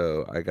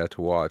 So I got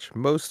to watch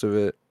most of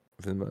it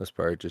for the most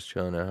part, just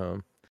chilling at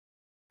home.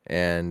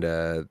 And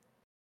that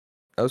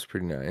was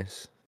pretty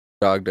nice.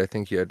 Dog, I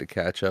think you had to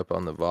catch up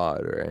on the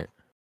VOD, right?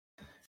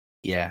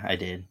 Yeah, I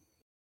did.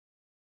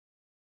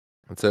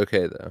 It's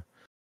okay though,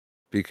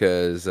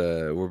 because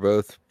we're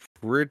both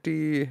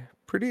pretty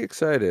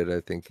excited.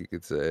 I think you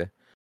could say.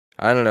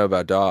 I don't know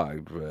about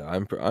Dog, but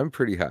I'm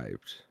pretty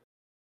hyped.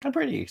 I'm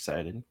pretty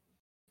excited.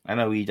 I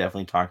know we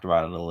definitely talked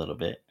about it a little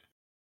bit.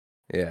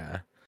 Yeah.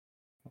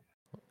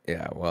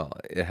 Yeah, well,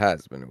 it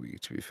has been a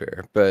week, to be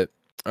fair. But,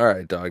 all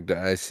right, Dog,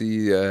 I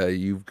see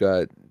you've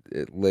got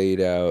it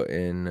laid out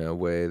in a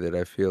way that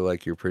I feel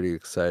like you're pretty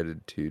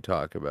excited to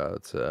talk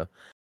about. So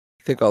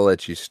I think I'll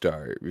let you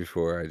start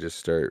before I just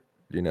start,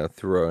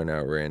 throwing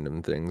out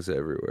random things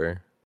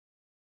everywhere.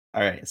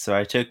 All right, so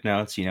I took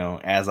notes,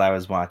 as I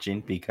was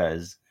watching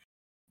because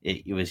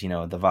it was, the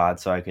VOD,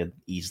 so I could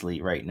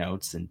easily write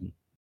notes and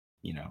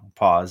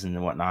pause and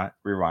whatnot,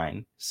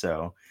 rewind.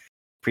 So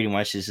pretty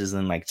much this is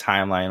in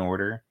timeline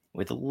order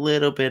with a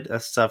little bit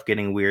of stuff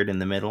getting weird in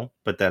the middle,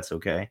 but that's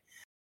okay.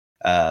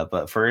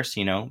 But first,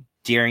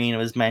 Darian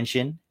was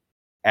mentioned.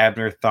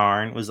 Abner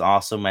Tharn was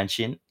also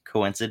mentioned.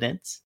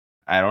 Coincidence?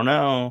 I don't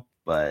know,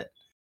 but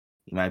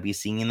you might be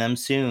seeing them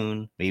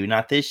soon. Maybe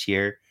not this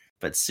year,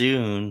 but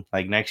soon,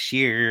 like next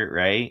year,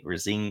 right? We're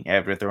seeing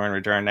Avatar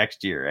Return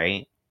next year,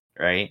 right?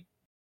 Right?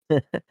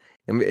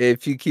 And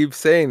if you keep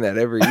saying that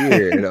every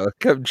year, it'll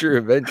come true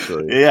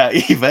eventually. Yeah,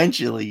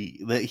 eventually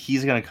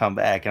he's gonna come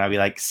back, and I'll be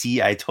like,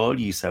 "See, I told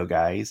you so,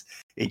 guys.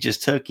 It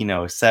just took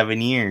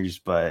 7 years,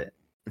 but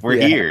we're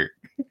Yeah. here."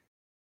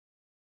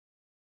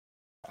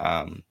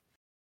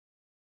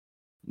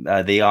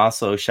 They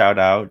also shout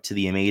out to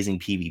the amazing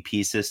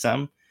PvP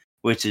system,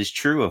 which is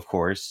true, of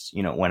course,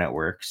 when it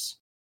works.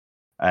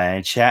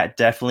 And chat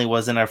definitely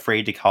wasn't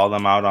afraid to call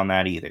them out on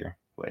that either,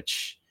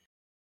 which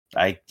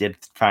I did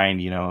find,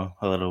 a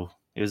little.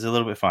 It was a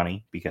little bit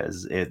funny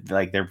because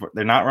they're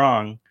not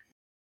wrong.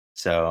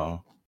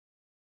 So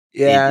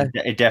Yeah,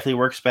 it definitely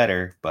works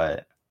better,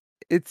 but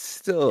it's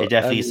still, it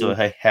definitely still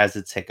has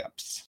its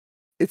hiccups.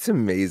 it's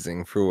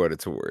amazing for what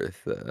it's worth,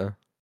 though.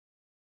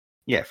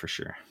 Yeah, for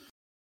sure.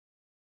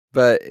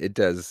 But it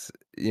does,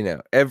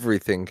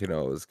 everything can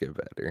always get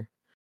better.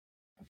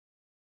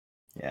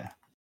 Yeah.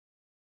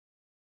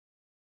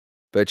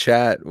 But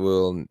chat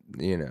will,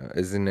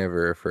 is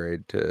never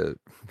afraid to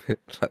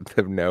let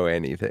them know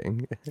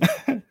anything.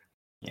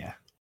 Yeah,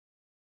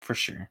 for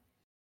sure.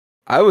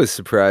 I was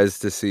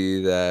surprised to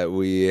see that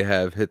we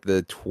have hit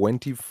the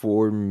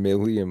 24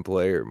 million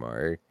player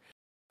mark.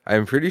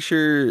 I'm pretty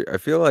sure, I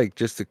feel like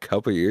just a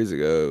couple years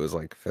ago, it was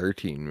like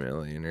 13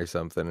 million or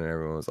something, and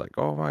everyone was like,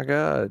 oh my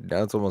god,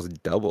 now it's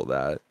almost double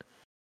that.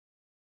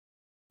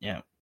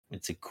 Yeah,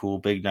 it's a cool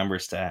big number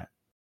stat.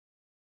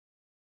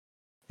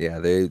 Yeah,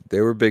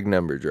 they were big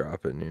number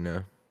dropping,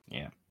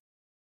 Yeah.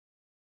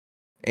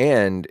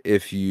 And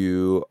if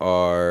you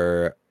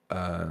are,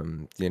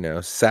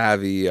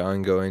 savvy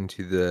on going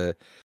to the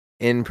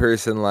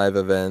in-person live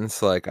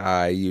events like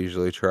I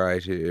usually try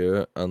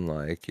to,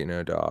 unlike,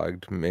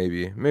 Dogged,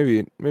 maybe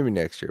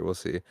next year, we'll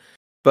see.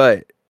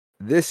 But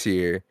this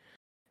year,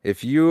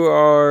 if you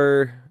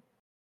are,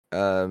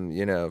 in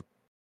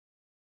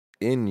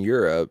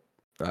Europe,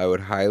 I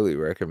would highly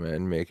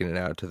recommend making it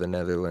out to the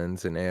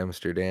Netherlands and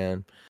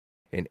Amsterdam.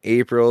 In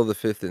April the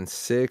 5th and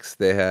 6th,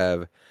 they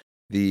have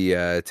the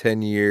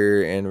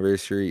 10-year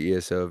anniversary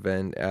ESO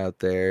event out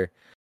there.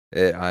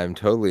 I'm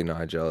totally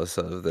not jealous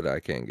of that I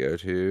can't go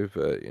to,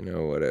 but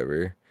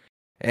whatever.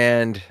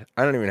 And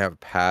I don't even have a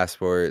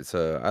passport,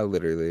 so I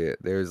literally,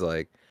 there's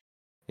like,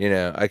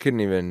 I couldn't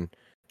even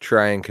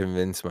try and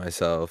convince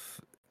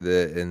myself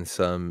that in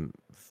some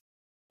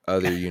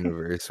other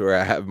universe where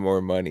I have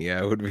more money,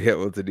 I would be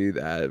able to do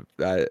that.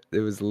 It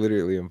was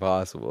literally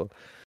impossible.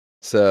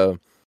 So,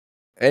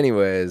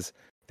 anyways,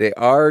 they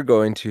are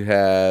going to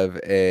have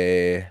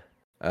a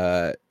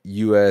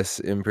US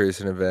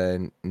in-person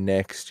event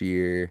next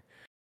year,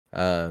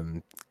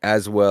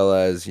 as well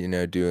as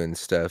doing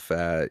stuff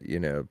at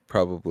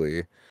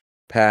probably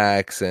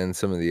PAX and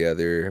some of the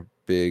other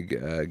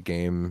big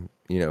game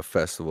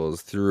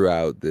festivals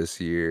throughout this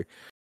year.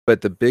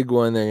 But the big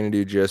one they're going to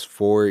do just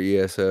for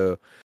ESO,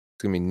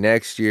 it's going to be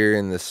next year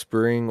in the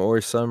spring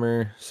or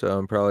summer. So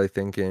I'm probably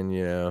thinking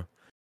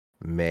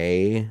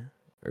May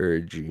or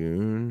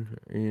June.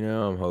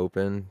 I'm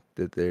hoping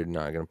that they're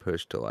not going to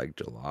push to like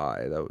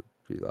July. That would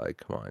be like,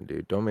 come on,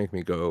 dude, don't make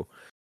me go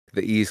to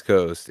the East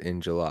Coast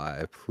in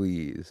July,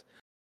 please.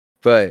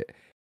 But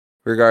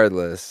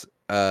regardless,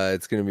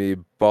 it's going to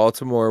be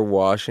Baltimore,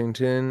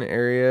 Washington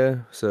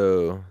area.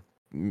 So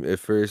at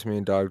first me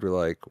and Dog were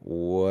like,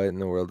 what in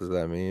the world does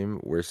that mean?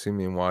 We're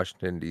assuming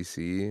Washington,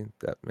 D.C.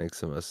 That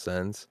makes the most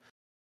sense.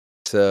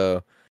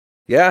 So,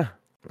 yeah,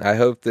 I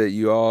hope that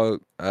you all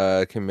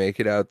can make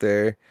it out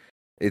there.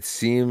 It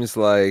seems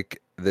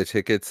like the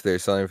tickets they're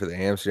selling for the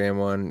Amsterdam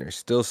one are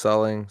still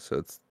selling. So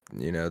it's,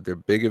 their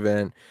big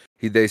event.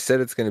 They said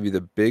it's going to be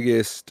the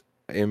biggest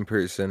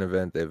in-person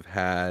event they've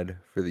had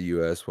for the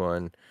US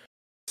one.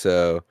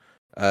 So,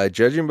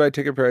 judging by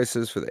ticket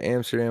prices for the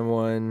Amsterdam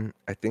one,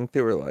 I think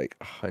they were like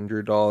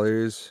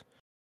 $100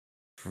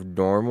 for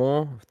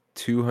normal,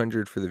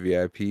 $200 for the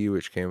VIP,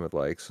 which came with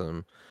like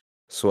some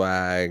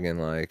swag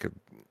and like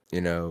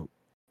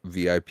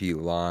VIP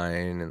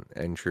line and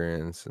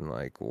entrance and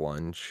like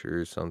lunch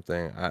or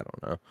something. I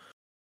don't know,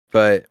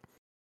 but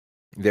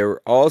there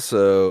were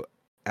also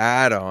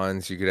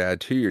add-ons you could add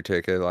to your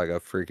ticket, like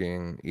a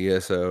freaking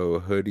ESO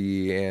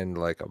hoodie and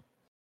like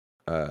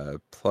a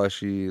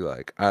plushie.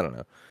 Like I don't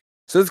know.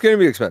 So it's going to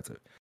be expensive.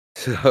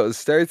 So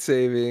start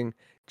saving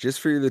just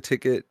for the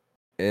ticket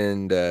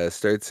and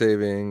start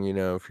saving,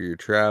 for your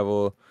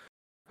travel,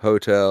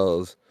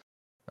 hotels,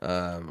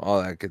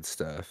 all that good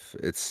stuff.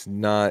 It's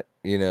not,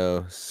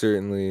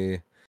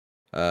 certainly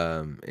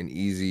an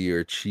easy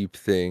or cheap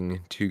thing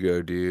to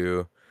go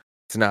do.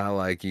 It's not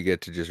like you get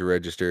to just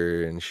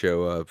register and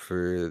show up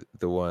for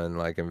the one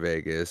like in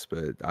Vegas,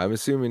 but I'm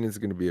assuming it's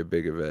going to be a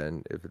big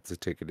event if it's a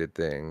ticketed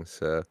thing.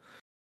 So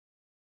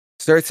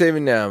start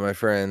saving now, my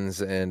friends,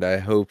 and I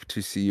hope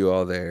to see you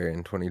all there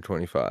in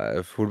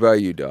 2025. What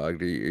about you,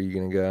 Dog? Are you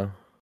going to go?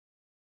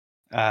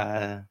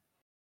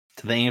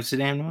 To the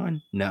Amsterdam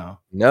one? No. I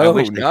No,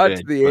 wish I not could,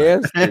 to the but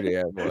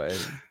Amsterdam one.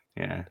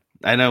 Yeah,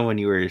 I know when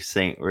you were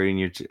saying, or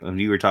when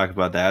you were talking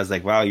about that, I was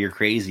like, wow, you're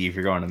crazy if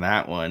you're going to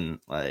that one.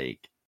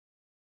 Like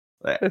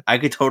I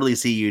could totally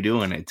see you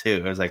doing it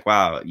too. I was like,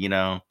 wow,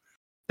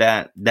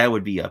 that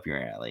would be up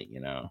your alley.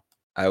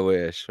 I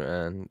wish,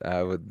 man.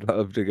 I would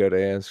love to go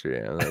to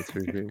Amsterdam. That's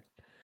for sure.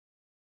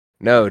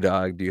 No,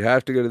 dog. You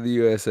have to go to the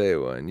USA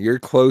one. You're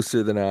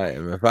closer than I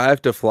am. If I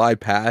have to fly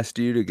past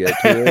you to get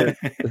to it,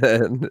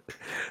 then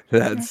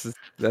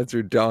that's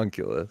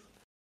ridiculous.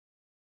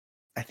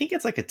 I think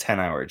it's like a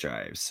 10-hour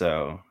drive,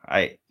 so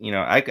I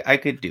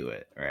could do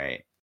it,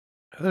 right?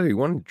 Oh, you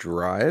want to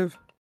drive?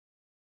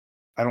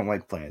 I don't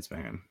like planes,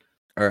 man.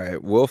 All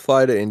right, we'll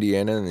fly to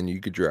Indiana, and then you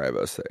could drive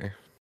us there.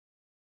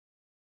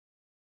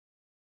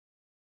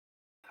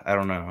 I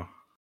don't know.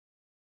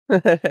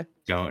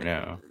 Don't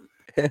know.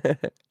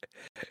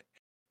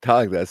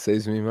 Dog, that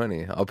saves me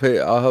money.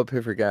 I'll help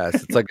pay for gas.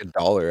 It's like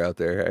 $1 out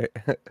there,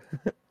 right?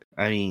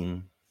 I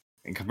mean,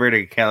 compared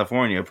to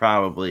California,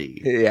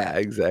 probably. Yeah,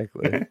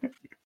 exactly.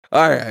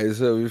 All right,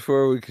 so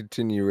before we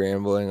continue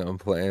rambling on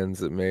plans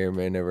that may or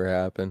may never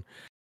happen,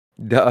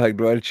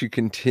 Doug, why don't you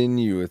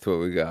continue with what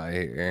we got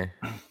here?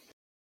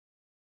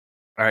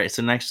 All right,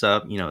 so next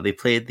up, they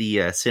played the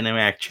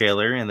cinematic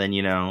trailer, and then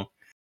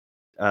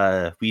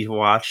we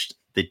watched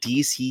the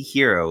DC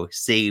hero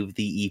save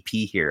the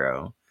EP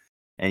hero,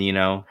 and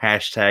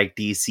hashtag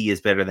DC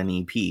is better than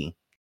EP.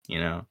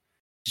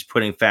 Just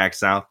putting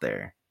facts out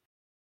there.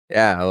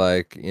 Yeah,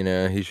 like,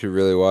 he should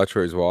really watch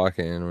where he's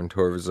walking when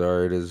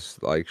Torvizard is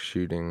like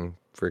shooting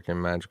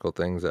freaking magical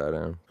things at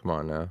him. Come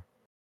on now.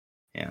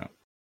 Yeah.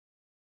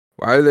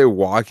 Why are they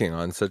walking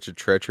on such a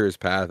treacherous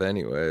path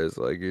anyways?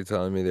 Like, you're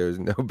telling me there's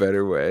no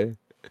better way?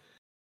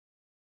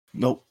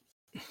 Nope.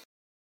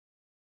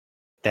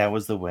 That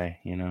was the way,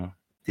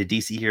 The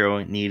DC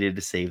hero needed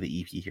to save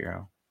the EP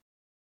hero.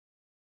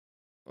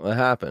 What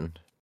happened?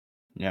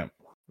 Yep.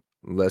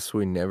 Lest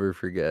we never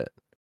forget.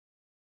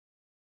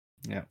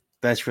 Yeah.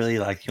 That's really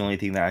like the only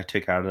thing that I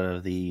took out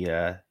of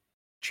the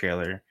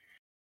trailer.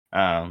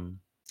 Oh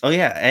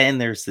yeah,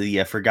 and there's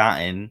the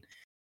forgotten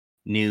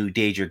new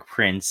Daedric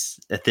Prince,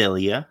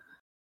 Athelia.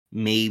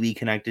 Maybe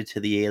connected to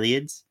the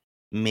aliens.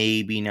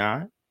 Maybe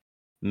not.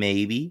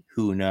 Maybe.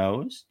 Who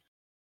knows?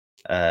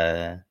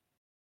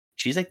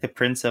 She's like the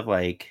prince of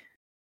like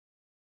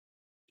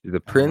The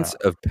Prince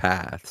of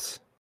Paths.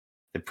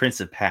 The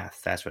Prince of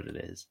Paths, that's what it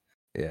is.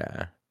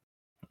 Yeah.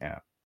 Yeah.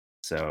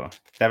 So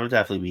that'll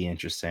definitely be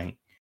interesting.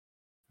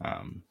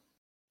 And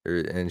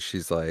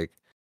she's like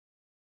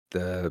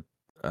the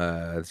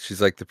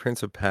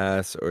Prince of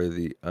Paths or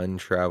the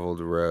Untraveled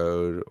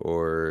Road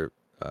or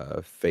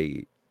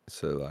Fate.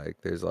 So like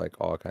there's like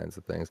all kinds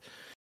of things.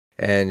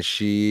 And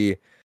she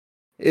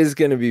is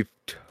gonna be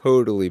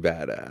totally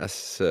badass.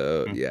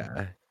 So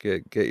yeah,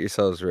 get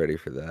yourselves ready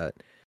for that.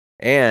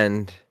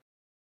 And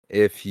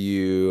if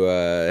you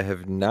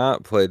have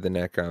not played the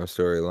Necrom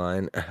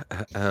storyline,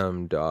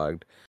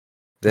 dogged,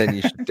 then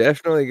you should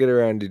definitely get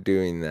around to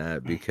doing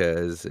that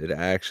because it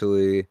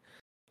actually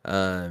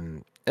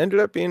ended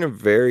up being a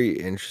very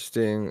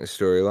interesting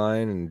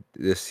storyline, and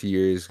this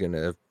year is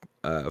gonna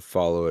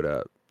follow it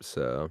up.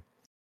 So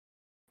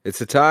it's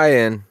a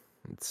tie-in.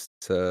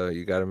 So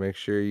you got to make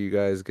sure you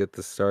guys get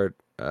the start.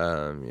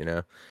 And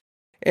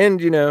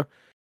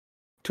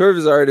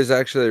Torvizard is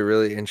actually a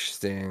really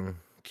interesting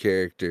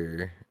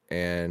character,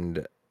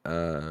 and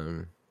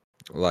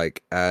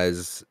like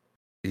as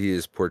he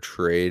is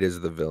portrayed as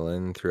the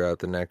villain throughout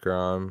the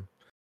Necrom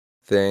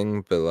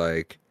thing, but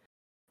like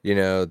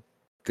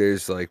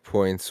there's like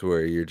points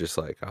where you're just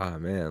like, oh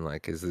man,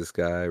 like is this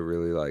guy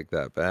really like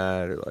that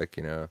bad, or like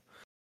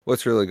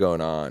what's really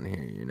going on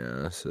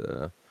here?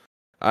 So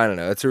I don't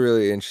know. It's a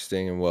really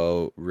interesting and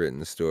well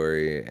written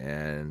story,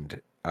 and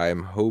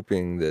I'm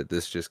hoping that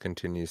this just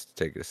continues to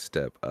take a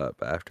step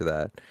up after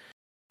that.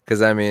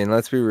 Because I mean,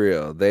 let's be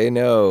real, they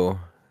know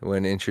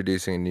when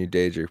introducing a new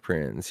Daedric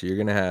Prince, you're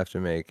gonna have to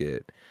make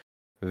it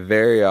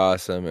very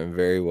awesome and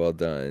very well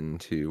done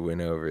to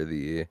win over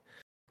the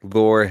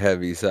lore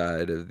heavy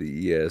side of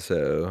the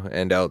ESO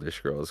and Elder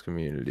Scrolls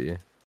community.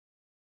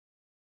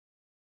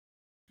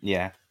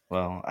 Yeah.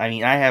 Well, I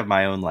mean, I have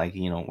my own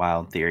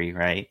wild theory,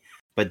 right?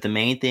 But the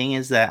main thing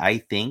is that I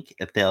think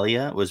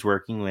Athelia was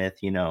working with,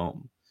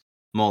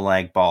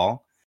 Molag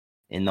Bal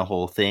in the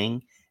whole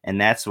thing, and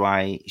that's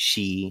why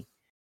she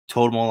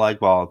told Molag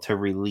Bal to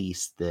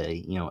release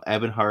the,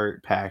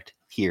 Ebonheart Pact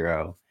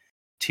hero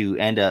to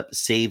end up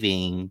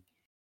saving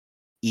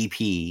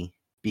EP,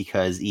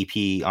 because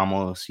EP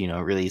almost,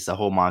 released a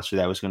whole monster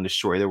that was going to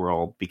destroy the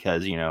world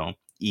because,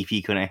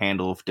 EP couldn't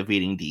handle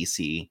defeating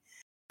DC.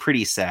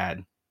 Pretty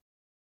sad.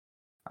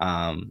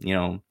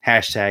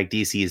 Hashtag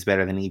DC is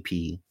better than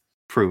EP.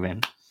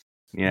 Proven.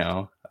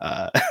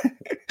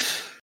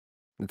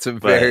 It's a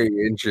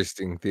very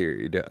interesting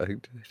theory,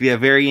 Doug. Yeah,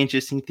 very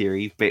interesting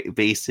theory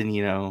based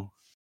in,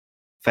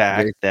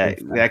 fact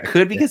that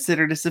could be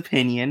considered as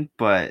opinion,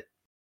 but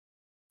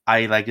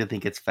I like to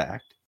think it's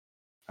fact.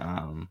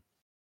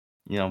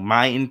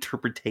 My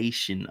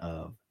interpretation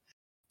of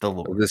the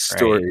lore, the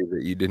story, right?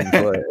 That you didn't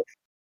play.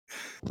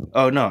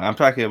 Oh no, I'm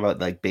talking about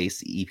like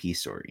base EP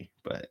story,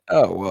 but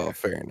Oh well,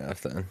 fair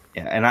enough then.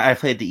 yeah, and I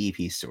played the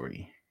EP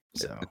story,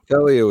 so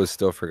Athelia was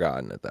still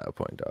forgotten at that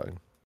point, dog.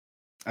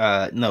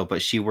 no,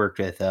 but she worked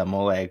with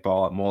Molag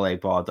Bal.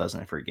 Molag Bal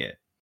doesn't forget.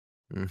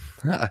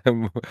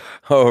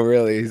 Oh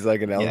really? He's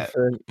like an Yeah.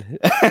 elephant.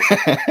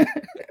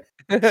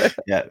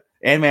 Yeah,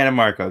 and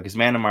Marco, because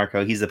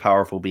Marco, he's a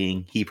powerful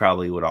being. He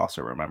probably would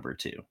also remember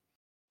too.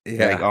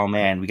 They're like, Yeah. oh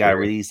man, we gotta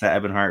Sure. release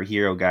that Ebonheart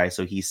hero guy,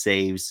 so he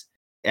saves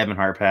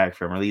Ebonheart Pack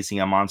from releasing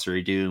a Monster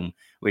of Doom,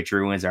 which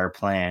ruins our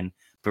plan.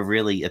 But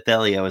really,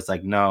 Athelia was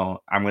like,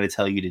 no, I'm going to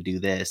tell you to do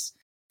this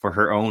for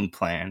her own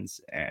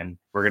plans, and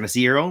we're going to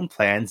see her own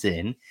plans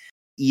in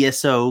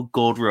ESO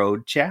Gold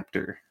Road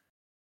chapter.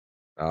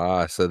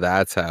 Ah, so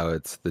that's how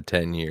it's the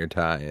 10-year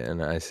tie-in.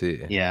 I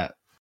see. Yeah,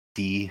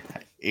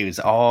 it was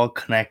all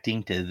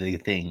connecting to the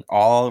thing.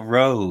 All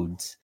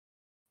roads.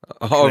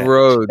 All connect.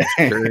 roads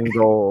turn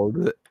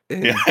gold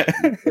in Yeah.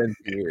 10th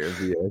year of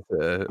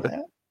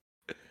ESO.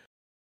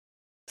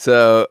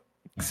 So,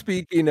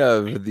 speaking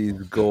of these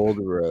gold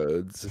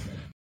roads,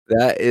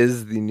 that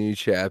is the new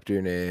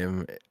chapter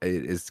name.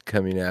 It is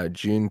coming out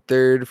June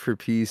 3rd for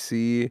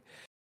PC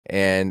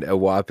and a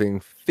whopping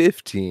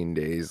 15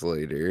 days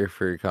later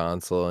for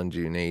console on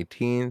June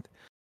 18th.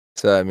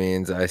 So that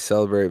means I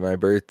celebrate my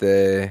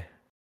birthday,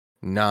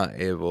 not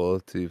able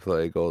to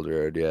play Gold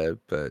Road yet,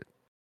 but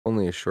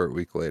only a short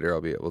week later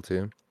I'll be able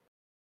to.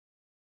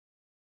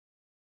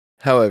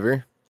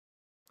 However,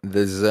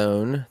 the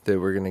zone that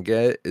we're going to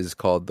get is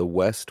called the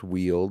West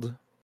Weald.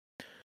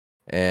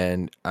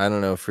 And I don't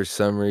know, for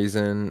some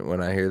reason,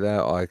 when I hear that,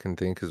 all I can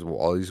think is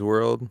Wally's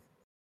World.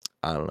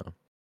 I don't know.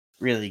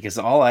 Really, because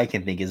all I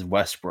can think is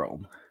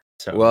Westworld.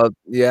 So Well,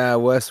 yeah,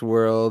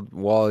 Westworld,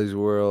 Wally's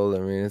World. I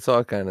mean, it's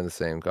all kind of the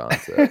same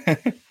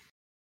concept.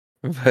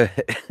 But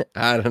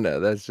I don't know.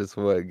 That's just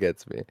what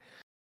gets me.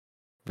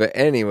 But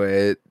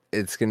anyway,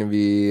 it's going to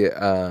be...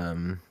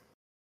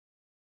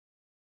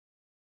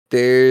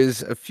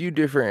 there's a few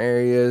different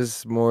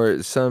areas,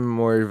 some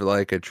more of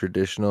like a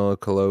traditional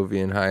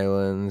Colovian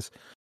Highlands.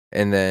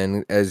 And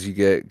then as you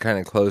get kind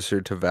of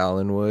closer to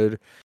Valenwood,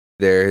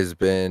 there has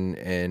been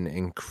an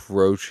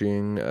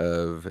encroaching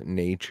of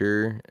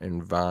nature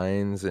and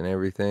vines and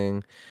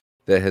everything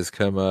that has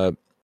come up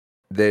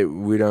that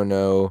we don't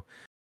know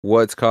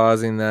what's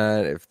causing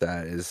that, if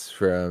that is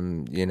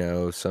from,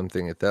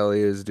 something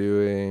Athelia is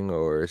doing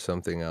or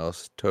something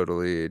else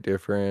totally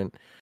different.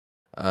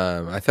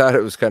 I thought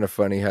it was kind of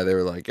funny how they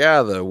were like,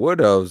 yeah, the Wood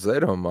Elves, they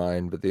don't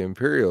mind, but the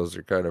Imperials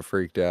are kind of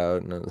freaked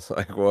out. And it's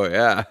like, well,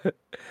 yeah.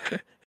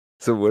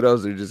 So Wood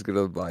Elves are just going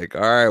to like,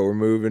 all right, we're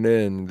moving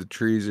in. The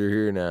trees are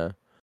here now.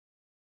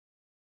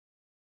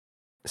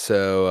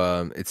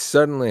 So it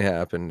suddenly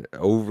happened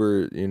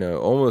over,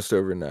 almost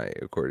overnight,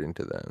 according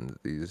to them,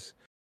 that these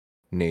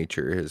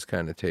nature has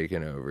kind of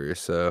taken over.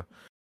 So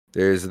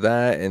there's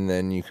that, and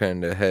then you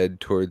kind of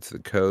head towards the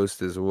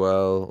coast as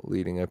well,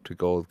 leading up to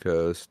Gold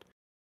Coast.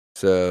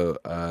 So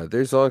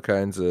there's all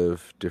kinds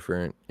of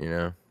different,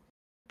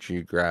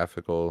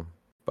 geographical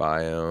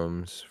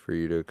biomes for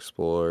you to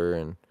explore.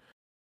 And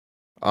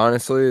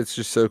honestly, it's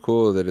just so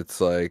cool that it's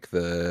like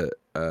the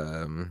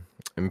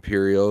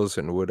Imperials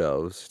and Wood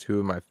Elves,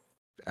 two of my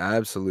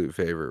absolute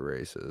favorite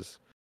races.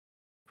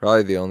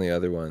 Probably the only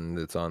other one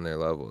that's on their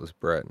level is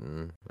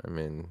Breton. I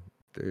mean,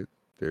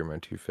 they're my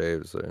two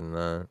faves other than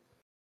that.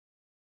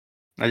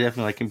 I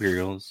definitely like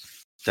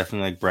Imperials.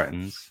 Definitely like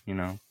Bretons,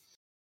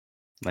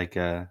 like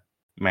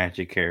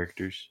magic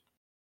characters.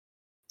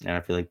 And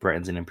I feel like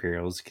Bretons and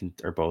Imperials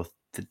are both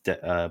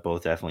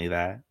definitely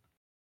that.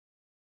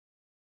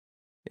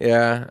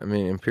 Yeah, I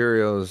mean,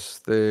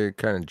 Imperials, they're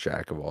kind of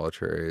jack of all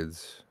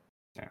trades.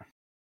 Yeah.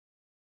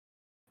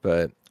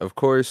 But, of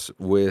course,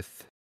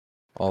 with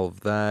all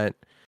of that,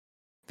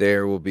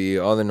 there will be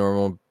all the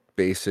normal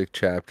basic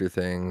chapter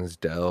things,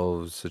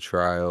 delves, a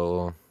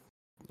trial,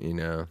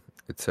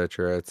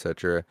 etc.,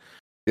 etc.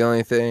 The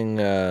only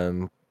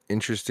thing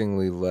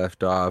interestingly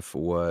left off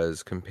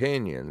was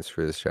companions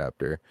for this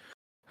chapter.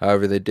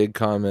 However, they did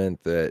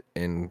comment that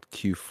in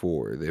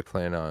Q4 they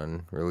plan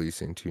on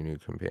releasing 2 new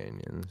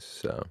companions.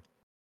 So,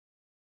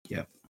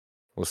 yep,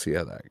 we'll see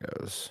how that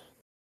goes.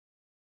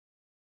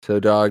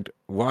 So, Dog,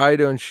 why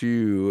don't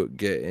you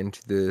get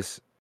into this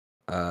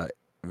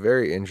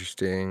very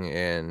interesting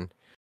and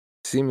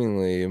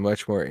seemingly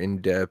much more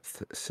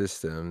in-depth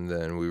system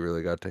than we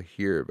really got to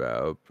hear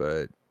about,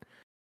 but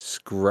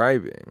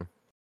scribing.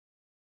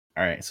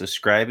 All right, so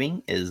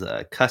scribing is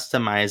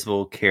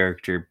customizable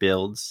character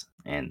builds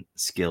and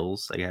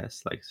skills, I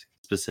guess, like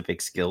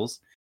specific skills.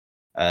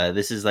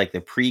 This is like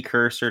the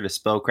precursor to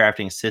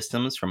spellcrafting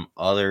systems from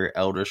other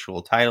Elder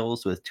Scroll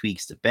titles with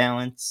tweaks to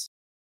balance.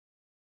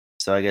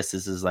 So I guess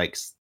this is like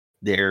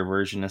their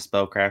version of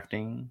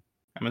spellcrafting,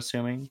 I'm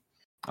assuming.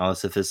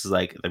 Unless if this is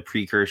like the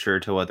precursor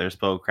to what their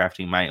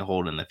spellcrafting might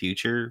hold in the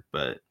future,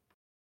 but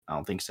I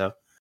don't think so.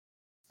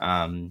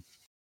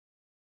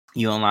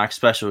 You unlock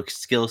special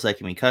skills that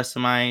can be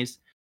customized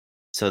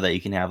so that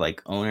you can have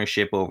like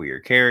ownership over your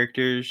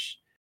characters.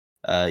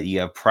 You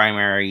have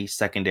primary,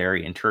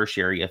 secondary, and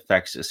tertiary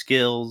effects of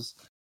skills.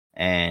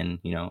 And,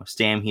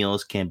 stam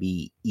heals can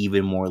be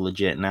even more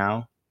legit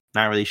now.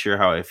 Not really sure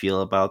how I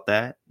feel about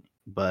that,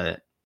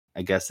 but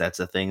I guess that's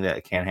a thing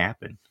that can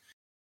happen.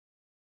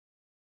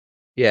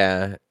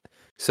 Yeah.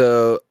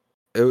 So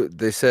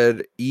they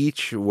said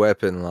each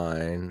weapon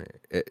line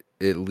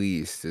at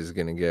least is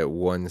going to get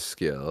one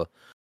skill.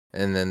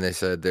 And then they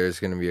said there's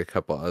going to be a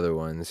couple other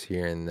ones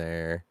here and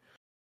there.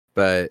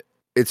 But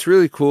it's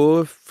really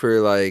cool for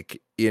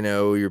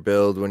your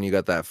build when you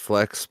got that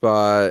flex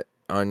spot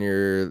on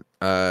your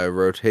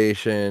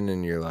rotation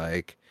and you're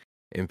like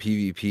in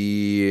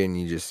PvP and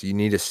you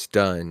need a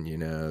stun,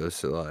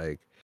 so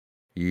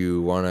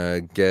you want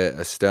to get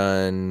a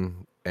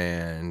stun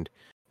and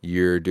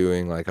you're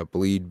doing like a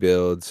bleed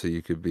build, so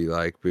you could be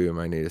like, boom,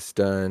 I need a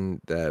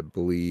stun that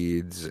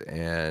bleeds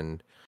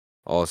and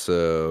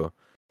also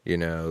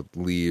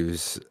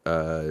leaves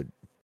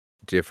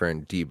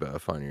different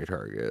debuff on your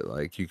target.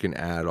 Like you can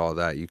add all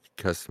that, you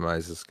can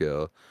customize the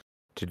skill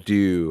to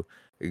do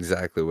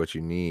exactly what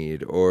you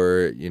need.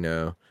 Or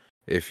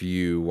if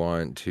you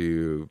want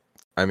to,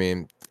 I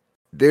mean,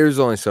 there's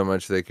only so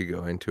much they could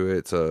go into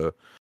it, so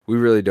we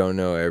really don't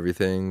know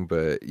everything.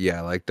 But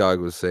yeah, like Dog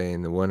was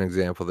saying, the one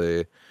example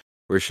they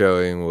were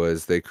showing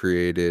was they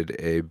created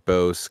a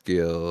bow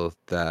skill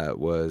that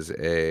was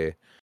a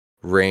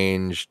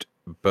ranged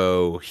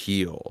bow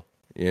heal,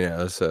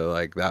 so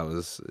like it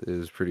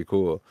was pretty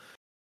cool.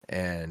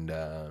 And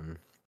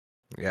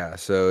yeah,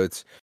 so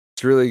it's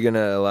really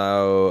gonna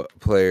allow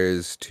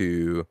players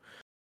to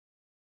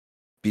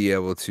be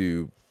able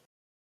to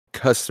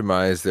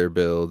customize their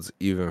builds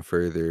even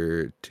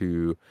further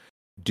to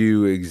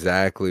do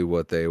exactly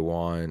what they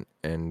want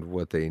and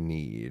what they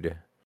need.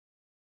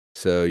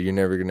 So you're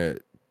never gonna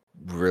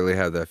really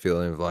have that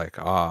feeling of like,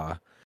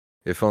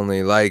 if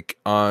only, like,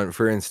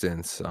 for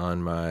instance,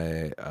 on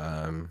my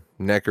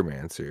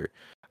necromancer,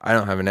 I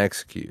don't have an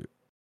execute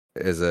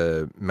as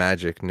a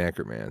magic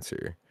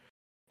necromancer.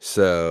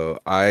 So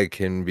I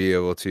can be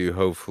able to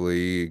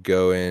hopefully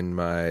go in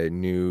my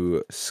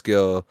new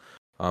skill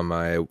on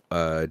my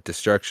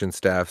destruction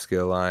staff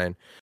skill line,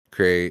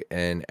 create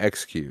an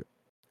execute,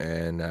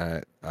 and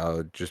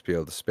I'll just be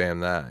able to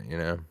spam that.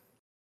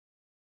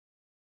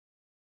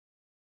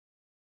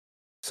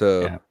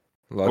 So Yeah.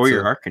 Or lots your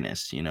of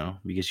Arcanist,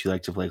 because you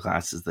like to play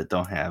classes that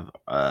don't have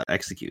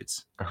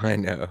executes. I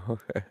know.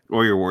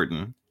 Or your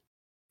Warden,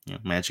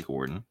 Magic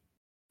Warden.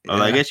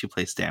 Although I guess you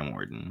play Stam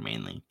Warden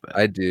mainly, but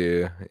I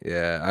do,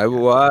 yeah. I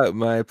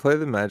play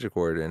the Magic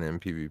Warden in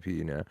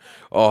PvP now.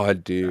 Oh,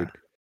 dude,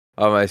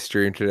 on my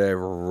stream today, I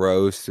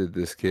roasted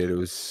this kid. It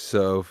was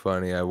so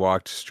funny. I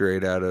walked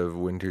straight out of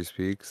Winter's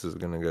Peak because I was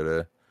gonna go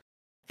to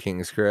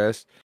King's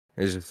Crest.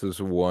 There's just this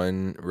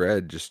one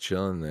red just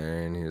chilling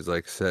there, and he was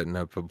like setting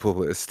up a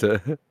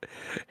ballista,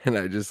 and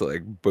I just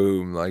like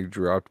boom, like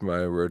dropped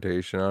my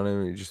rotation on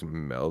him. He just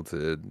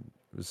melted.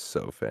 It was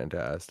so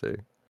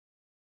fantastic.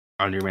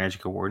 on your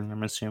Magic Warden,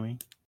 I'm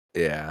assuming.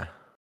 Yeah.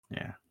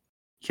 Yeah.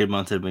 Kid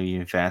melted maybe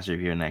even faster if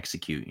you had an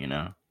execute,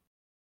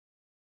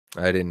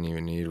 I didn't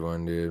even need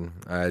one, dude.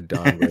 I had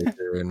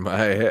Dawnbreaker in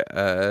my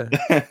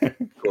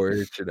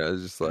torch, and I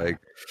was just like,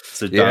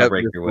 So "Yep,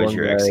 Dawnbreaker was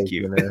your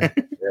execute.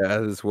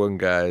 this one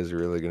guy is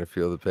really gonna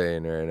feel the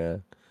pain right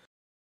now."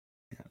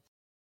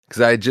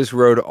 Because I just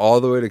rode all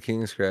the way to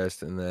King's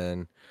Crest, and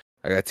then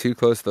I got too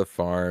close to the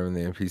farm, and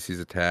the NPCs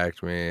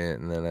attacked me,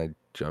 and then I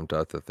jumped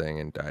off the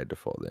thing and died to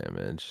full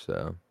damage.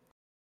 So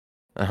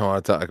I don't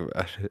want to talk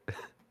about it.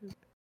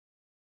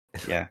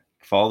 Yeah,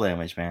 fall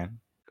damage, man.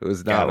 It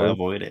was not Gotta worth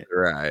avoid it. the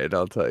ride,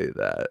 I'll tell you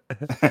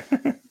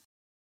that.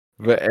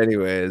 But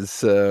anyways,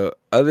 so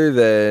other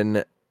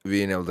than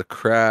being able to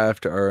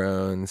craft our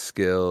own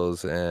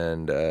skills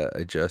and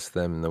adjust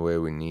them in the way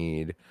we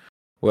need,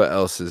 what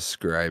else is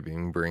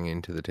scribing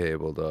bringing to the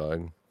table,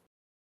 Dog?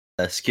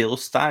 Skill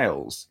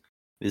styles.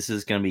 This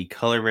is going to be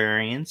color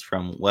variants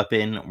from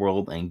weapon,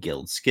 world, and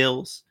guild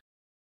skills.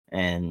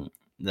 And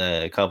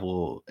the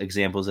couple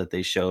examples that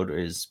they showed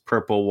is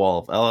purple wall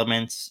of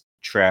elements,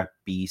 trap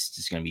beast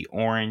is going to be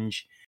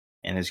orange,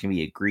 and there's going to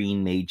be a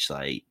green mage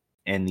light.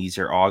 And these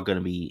are all going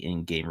to be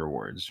in game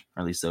rewards,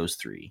 or at least those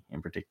three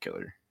in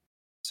particular.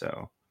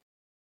 So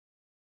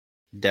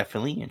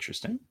definitely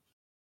interesting.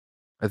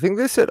 I think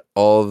they said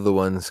all of the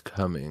ones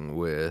coming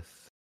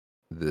with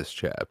this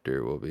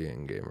chapter will be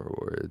in game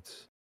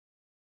rewards.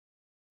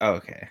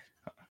 Okay.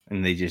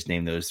 And they just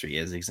named those three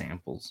as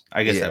examples.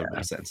 I guess that would Yeah.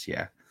 make sense,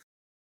 yeah.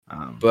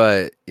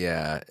 But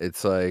yeah,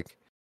 it's like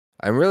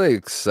I'm really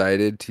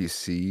excited to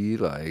see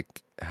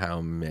like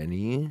how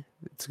many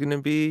it's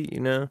gonna be,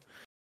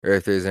 or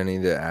if there's any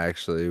that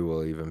actually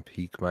will even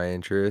pique my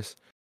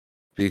interest.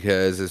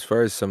 Because as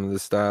far as some of the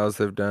styles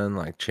they've done,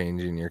 like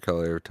changing your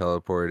color of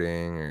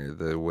teleporting or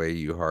the way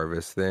you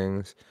harvest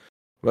things,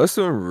 most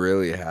of them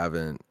really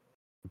haven't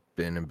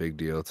been a big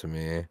deal to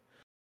me.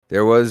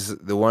 There was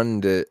the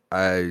one that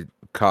I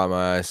caught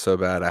my eye so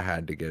bad I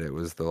had to get it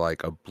was the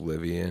like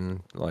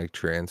Oblivion like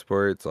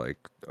transport. It's like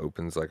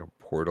opens like a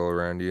portal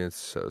around you. It's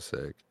so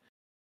sick.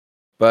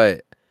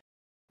 But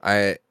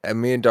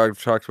Me and Doug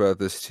talked about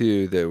this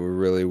too, that we're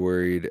really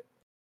worried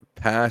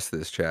past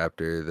this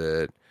chapter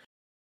that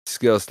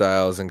skill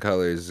styles and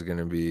colors is going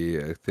to be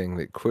a thing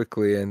that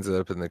quickly ends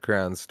up in the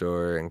crown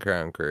store and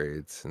crown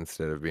crates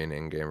instead of being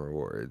in-game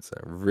rewards. I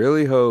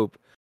really hope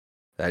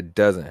that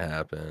doesn't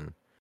happen,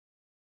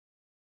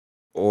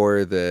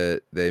 or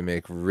that they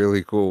make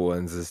really cool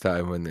ones this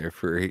time when they're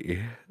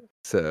free.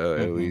 So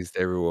at least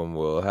everyone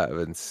will have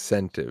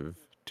incentive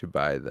to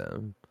buy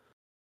them.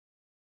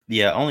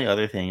 Yeah, only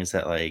other thing is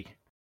that like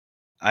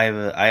I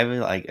have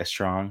like a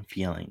strong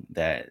feeling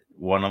that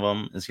one of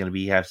them is gonna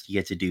be have to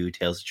get to do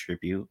Tales of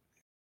Tribute,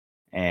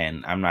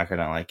 and I'm not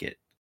gonna like it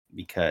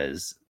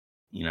because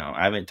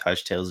I haven't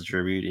touched Tales of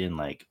Tribute in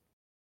like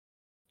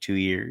 2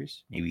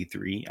 years, maybe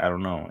 3. I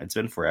don't know. It's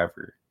been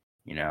forever,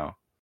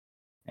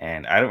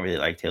 and I don't really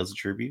like Tales of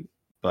Tribute,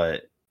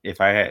 but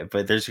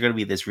but there's gonna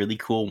be this really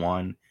cool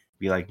one.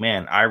 Be like,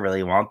 man, I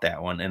really want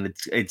that one, and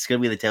it's gonna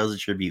be the Tales of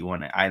Tribute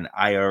one.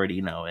 I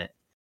already know it,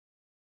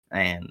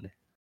 and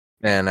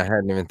Man, I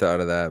hadn't even thought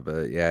of that,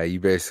 but yeah, you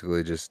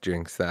basically just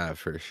jinx that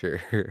for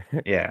sure.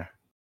 yeah.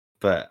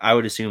 But I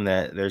would assume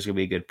that there's gonna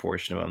be a good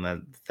portion of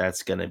them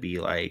that's gonna be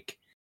like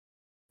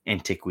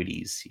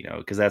antiquities,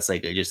 because that's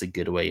like just a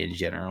good way in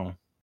general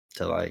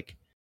to like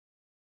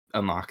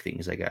unlock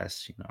things, I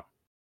guess.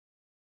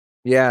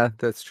 Yeah,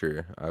 that's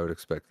true. I would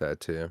expect that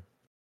too.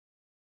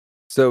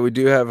 So we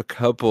do have a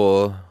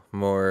couple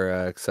more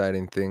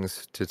exciting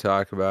things to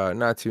talk about.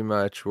 Not too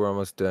much. We're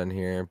almost done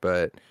here,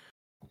 but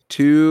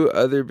 2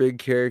 other big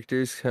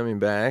characters coming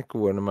back.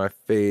 One of my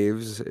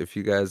faves. If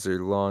you guys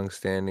are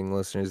long-standing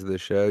listeners of the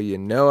show, you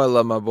know I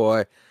love my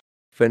boy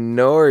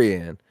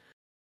Fenorian.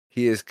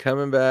 He is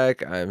coming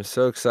back. I'm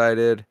so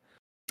excited.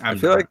 I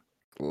feel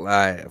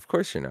like of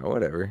course you're not.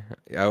 Whatever.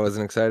 I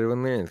wasn't excited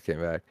when Lyrians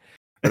came back.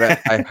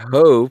 But I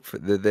hope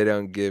that they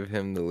don't give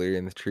him the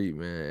Lyrian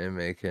treatment and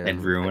make him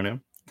and ruin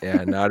him.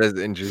 Yeah, not as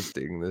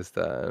interesting this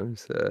time.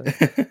 So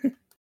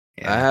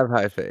Yeah. I have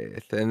high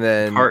faith. And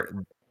then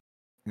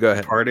go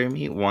ahead. Part of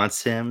me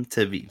wants him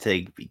to be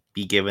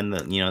given the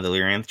the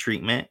Lyranth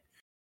treatment,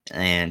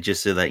 and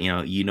just so that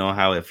you know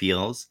how it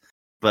feels.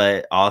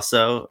 But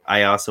also,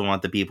 I also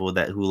want the people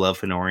who love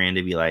Fenorian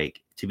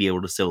to be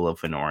able to still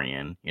love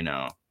Fenorian.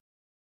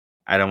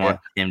 I don't want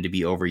him to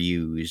be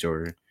overused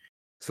or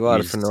It's a lot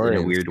of used in a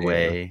Fenorians weird too.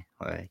 way.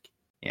 Like,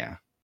 yeah.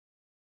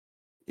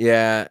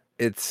 Yeah,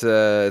 it's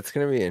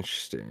gonna be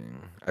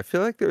interesting. I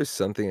feel like there was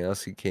something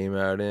else he came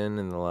out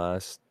in the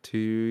last 2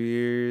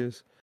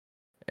 years,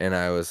 and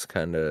I was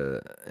kind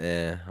of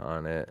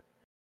on it.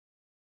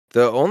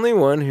 The only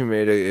one who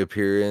made an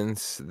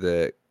appearance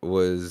that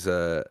was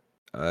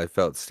I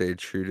felt stayed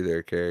true to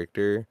their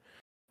character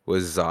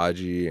was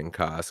Zaji and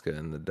Casca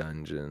in the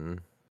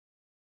dungeon.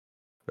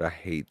 But I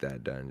hate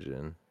that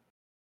dungeon.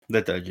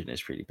 The dungeon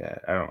is pretty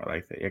bad. I don't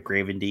like that. Yeah,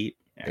 Graven Deep.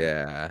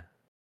 Yeah.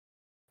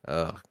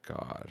 Oh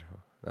God,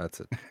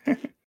 that's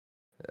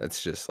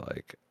just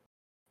like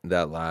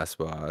that last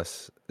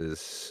boss is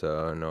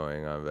so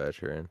annoying on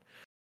veteran.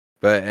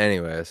 But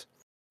anyways,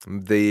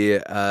 the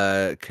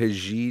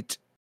Khajiit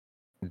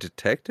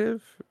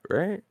detective,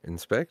 right?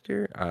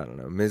 Inspector? I don't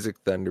know. Mizik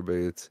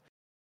Thunderboots.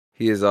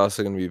 He is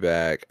also going to be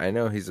back. I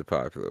know he's a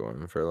popular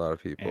one for a lot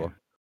of people. Yeah.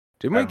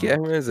 Didn't we get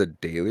him as a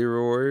daily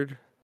reward?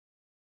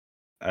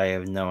 I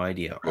have no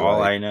idea. For, All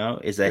like, I know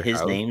is that his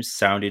house? name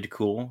sounded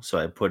cool, so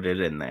I put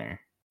it in there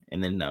in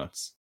the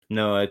notes.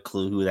 No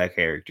clue who that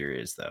character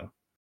is, though.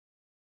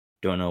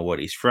 Don't know what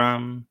he's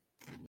from.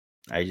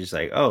 I just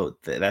like, oh,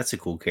 that's a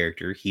cool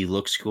character. He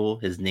looks cool.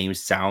 His name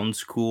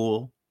sounds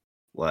cool.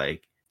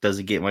 Like,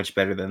 doesn't get much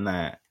better than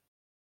that.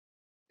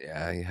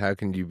 Yeah, how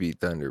can you beat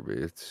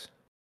Thunderboots?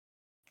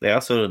 They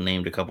also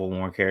named a couple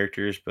more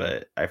characters,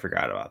 but I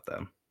forgot about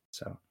them.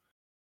 So,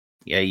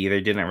 yeah, you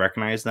either didn't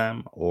recognize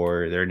them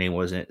or their name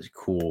wasn't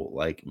cool,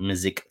 like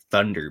Mizik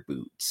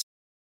Thunderboots.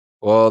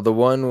 Well, the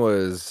one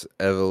was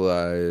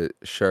Eveli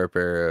Sharp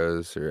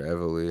Arrows, or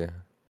Eveli,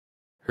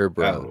 her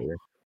brother. Oh.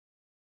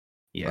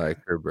 Yeah. Like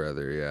her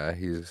brother, yeah.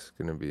 He's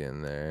going to be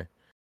in there.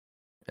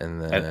 And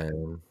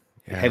then...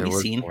 have you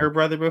seen her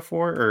brother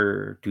before,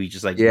 or do we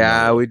just like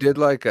Yeah, we did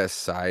like a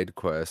side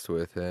quest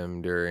with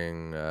him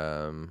during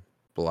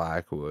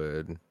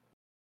Blackwood.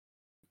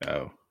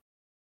 Oh,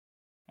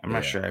 I'm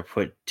not sure. I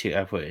put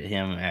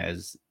him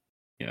as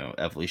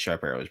Evely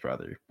Sharp Arrow's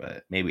brother,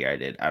 but maybe I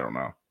did. I don't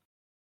know.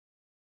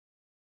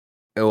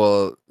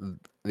 Well,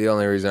 the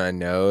only reason I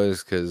know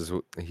is because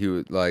he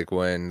would, like,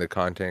 when the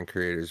content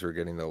creators were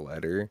getting the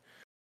letter,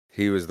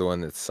 he was the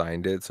one that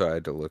signed it, so I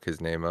had to look his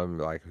name up and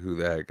be like, who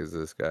the heck is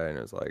this guy? And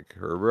it was like,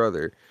 her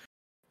brother.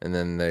 And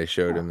then they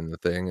showed him in the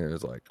thing, and it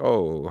was like,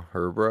 oh,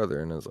 her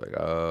brother. And it was like,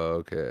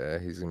 oh, okay,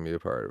 he's going to be a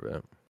part of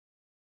it.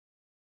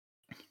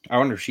 I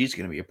wonder if she's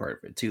going to be a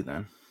part of it too,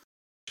 then.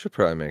 She'll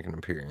probably make an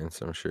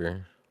appearance, I'm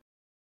sure.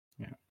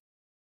 Yeah.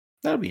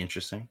 That'll be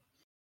interesting.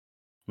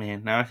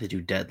 Man, now I have to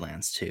do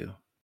Deadlands too.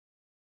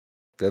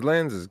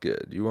 Deadlands is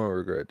good. You won't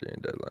regret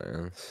doing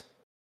Deadlands.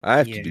 I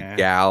have to do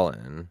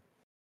Gallon.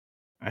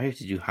 I have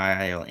to do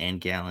High Isle and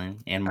Gallon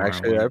and Morrowind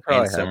Actually, I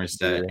probably and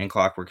Somerset and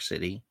Clockwork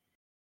City.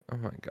 Oh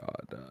my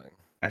god, dog.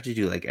 I have to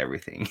do like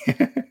everything.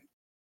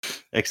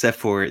 Except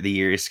for the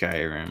year of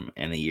Skyrim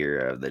and the year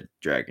of the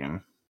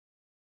dragon.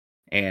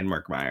 And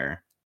Murkmire.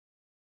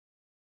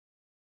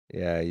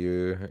 Yeah,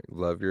 you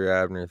love your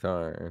Abner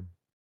Tharn.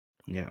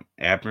 Yeah.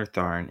 Abner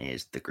Tharn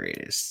is the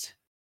greatest.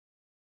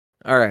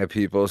 All right,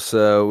 people.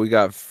 So we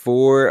got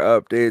 4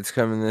 updates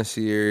coming this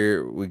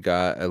year. We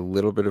got a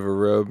little bit of a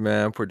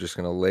roadmap. We're just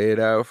going to lay it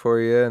out for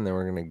you, and then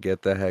we're going to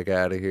get the heck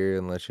out of here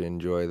and let you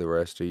enjoy the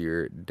rest of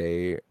your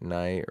day,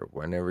 night, or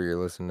whenever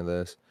you're listening to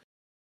this.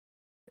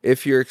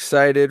 If you're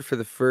excited for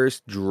the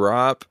first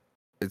drop,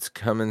 it's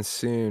coming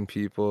soon,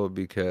 people,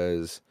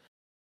 because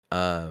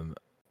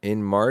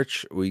in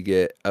March we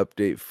get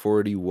update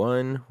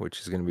 41, which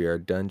is going to be our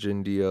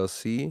dungeon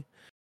DLC.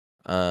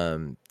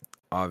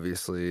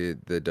 Obviously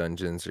the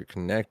dungeons are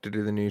connected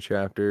to the new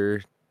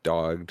chapter.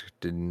 Dogged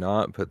did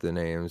not put the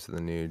names of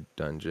the new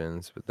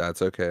dungeons, but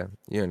that's okay.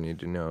 You don't need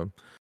to know them.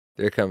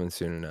 They're coming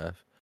soon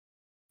enough.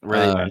 Were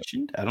they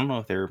mentioned? I don't know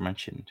if they were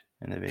mentioned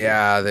in the video.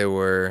 Yeah, they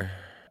were.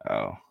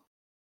 Oh.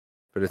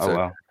 But it's Oh, okay.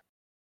 well.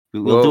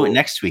 We'll do it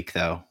next week,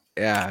 though.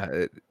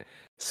 Yeah.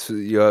 So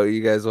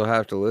you guys will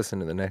have to listen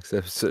to the next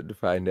episode to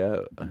find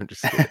out. I'm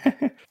just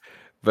kidding.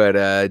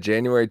 But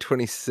January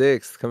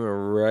 26th coming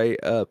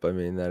right up. I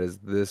mean, that is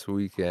this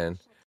weekend.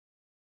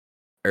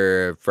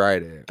 Or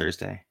Friday.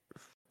 Thursday.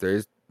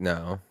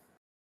 No.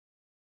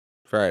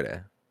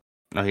 Friday.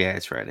 Oh, yeah,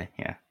 it's Friday.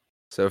 Yeah.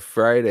 So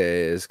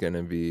Friday is going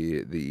to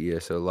be the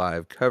ESO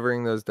Live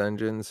covering those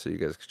dungeons. So you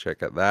guys can check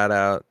that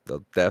out.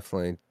 They'll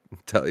definitely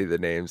tell you the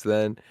names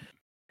then.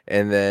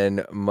 And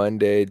then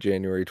Monday,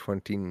 January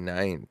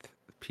 29th,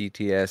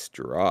 PTS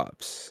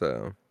drops.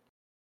 So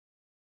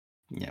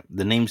Yeah,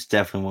 the names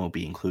definitely won't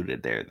be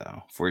included there,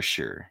 though, for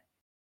sure.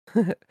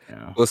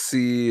 Yeah. We'll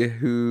see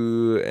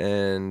who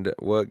and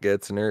what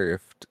gets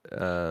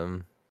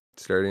nerfed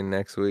starting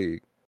next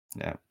week.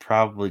 Yeah,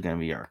 probably going to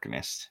be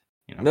Arcanist.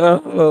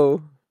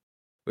 No!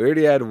 We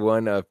already had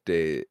one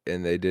update,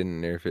 and they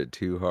didn't nerf it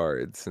too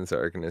hard since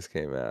Arcanist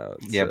came out.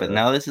 Yeah, but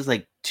now this is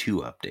like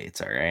 2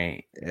 updates, all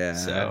right? Yeah.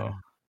 So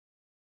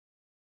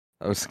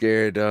I'm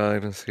scared,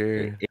 dog. I'm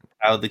scared. It's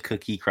how the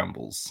cookie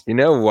crumbles. You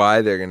know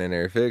why they're gonna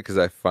nerf it? Because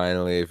I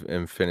finally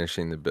am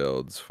finishing the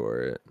builds for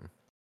it.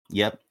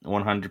 Yep,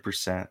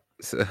 100%.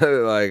 So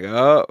like,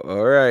 oh,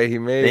 all right, he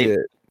made it.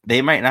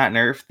 They might not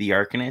nerf the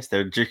Arcanist.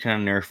 They're just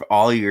gonna nerf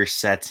all your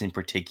sets in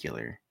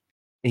particular.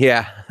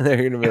 Yeah,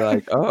 they're gonna be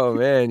like, oh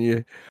man,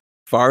 you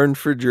farmed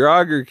for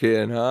Draugr,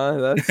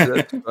 huh?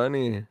 That's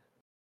funny.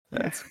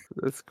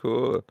 That's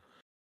cool.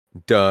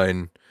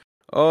 Done.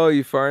 Oh,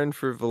 you farmed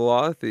for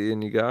Velothi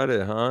and you got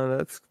it,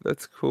 huh?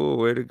 That's cool.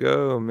 Way to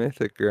go,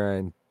 Mythic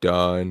grind.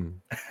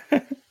 Done.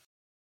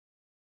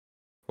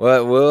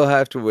 Well, we'll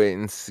have to wait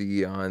and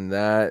see on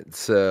that.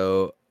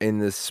 So in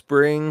the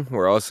spring,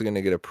 we're also going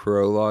to get a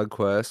prologue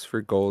quest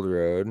for Gold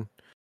Road.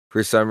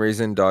 For some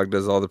reason, Dog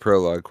does all the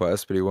prologue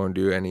quests, but he won't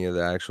do any of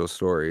the actual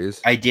stories.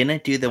 I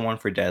didn't do the one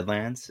for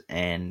Deadlands,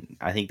 and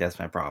I think that's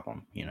my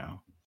problem,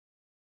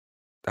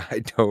 I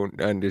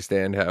don't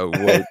understand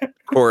what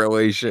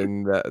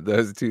correlation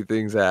those two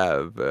things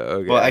have.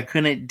 Okay. Well, I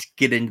couldn't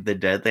get into the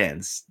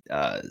Deadlands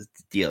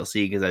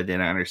DLC because I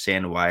didn't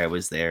understand why I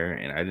was there,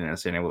 and I didn't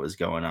understand what was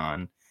going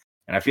on.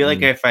 And I feel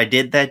like if I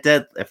did that,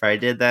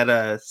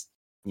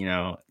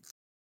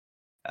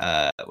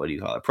 what do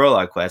you call it,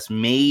 prologue quest,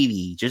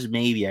 maybe, just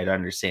maybe, I'd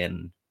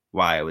understand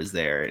why I was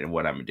there and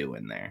what I'm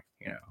doing there.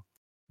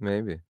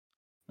 Maybe.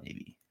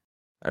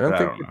 I But don't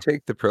think they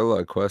take the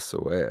prologue quests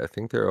away. I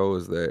think they're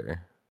always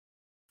there.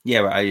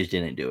 Yeah, but I just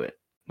didn't do it.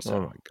 So.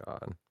 Oh my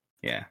god.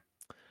 Yeah,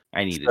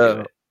 I need to do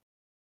it.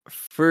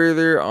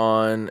 Further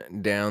on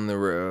down the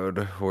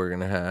road, we're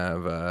gonna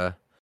have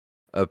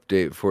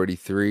update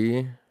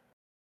 43,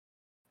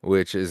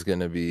 which is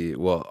gonna be,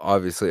 well,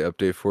 obviously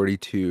update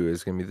 42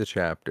 is gonna be the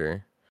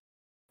chapter.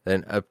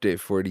 Then update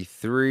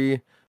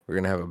 43, we're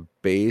gonna have a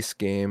base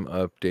game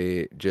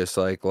update just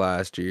like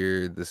last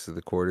year. This is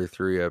the quarter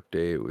 3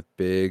 update with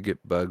big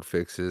bug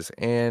fixes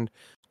and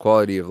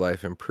quality of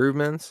life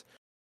improvements.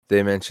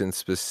 They mentioned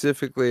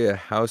specifically a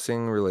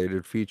housing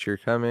related feature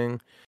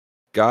coming.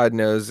 God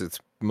knows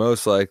it's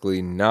most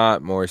likely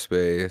not more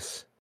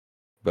space,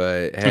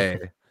 but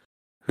hey,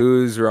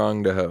 who's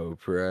wrong to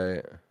hope,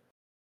 right?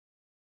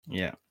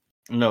 Yeah.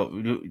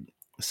 No,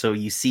 so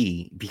you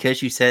see,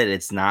 because you said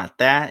it's not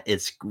that,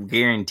 it's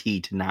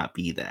guaranteed to not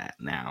be that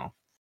now.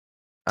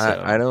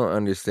 So, I don't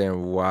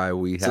understand why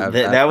we have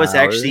that was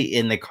actually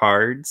in the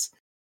cards,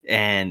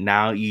 and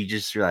now you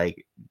just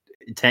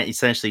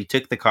essentially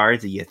took the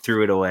cards and you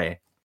threw it away.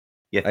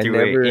 You threw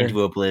it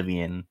into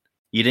oblivion.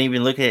 You didn't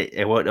even look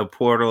at what a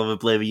portal of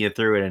oblivion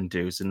threw it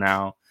into. So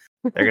now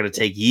they're gonna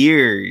take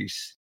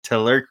years to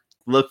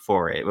look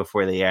for it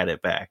before they add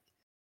it back.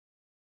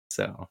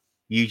 So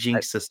you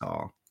jinxed us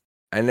all.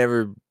 I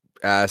never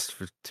asked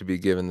to be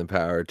given the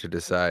power to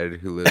decide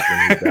who lives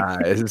and who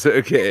dies.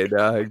 Okay,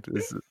 dog.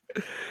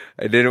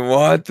 I didn't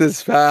want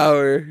this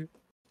power.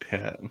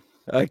 Yeah.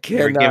 I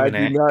do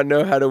not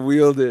know how to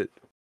wield it.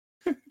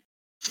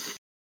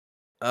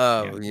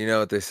 Oh, you know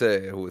what they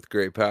say, with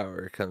great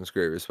power comes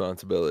great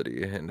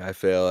responsibility, and I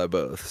fail at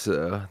both,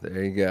 so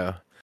there you go.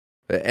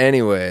 But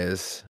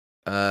anyways,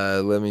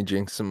 let me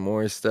drink some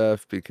more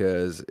stuff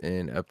because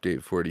in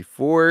update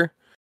 44,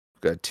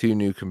 we've got 2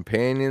 new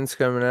companions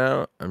coming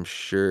out.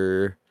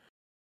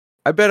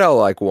 I bet I'll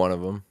like one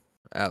of them,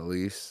 at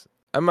least.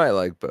 I might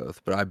like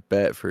both, but I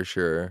bet for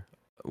sure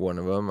one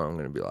of them I'm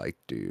going to be like,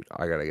 dude,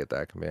 I got to get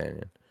that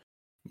companion.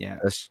 Yeah.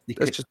 That's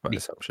just my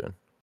assumption.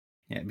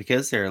 Yeah,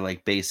 because they're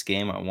like base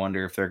game, I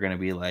wonder if they're going to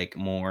be like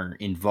more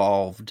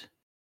involved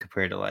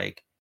compared to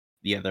like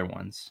the other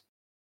ones.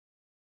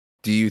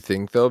 Do you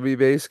think they'll be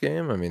base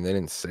game? I mean, they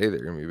didn't say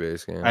they're going to be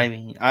base game. I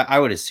mean, I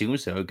would assume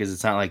so because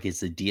it's not like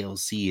it's a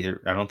DLC.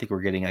 I don't think we're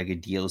getting like a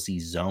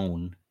DLC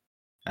zone.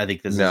 I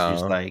think this is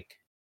just No. like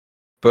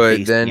But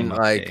base then, game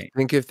like, update.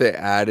 think if they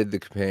added the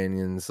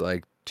companions,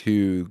 like,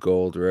 to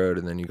Gold Road,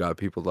 and then you got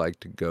people, like,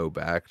 to go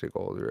back to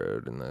Gold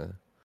Road in the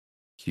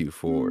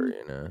Q4,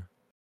 you know? I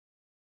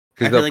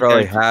Because feel they'll like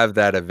probably that, have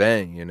that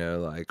event, you know,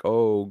 like,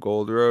 oh,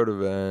 Gold Road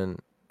event,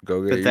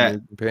 go get but your new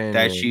that's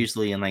companion.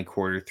 usually in like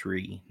quarter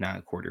 3,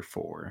 not quarter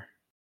 4.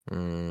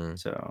 Mm,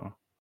 So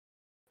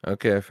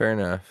okay, fair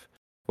enough.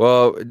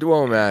 Well, it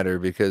won't yeah. matter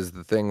because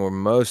the thing we're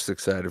most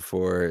excited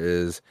for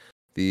is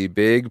the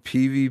big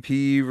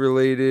PvP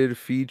related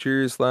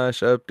feature slash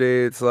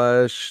update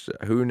slash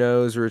who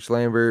knows. Rich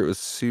Lambert was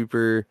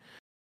super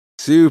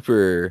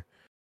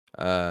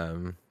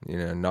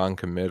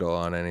non-committal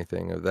on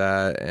anything of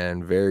that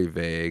and very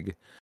vague.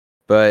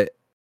 But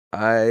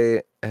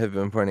I have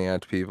been pointing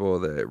out to people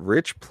that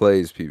Rich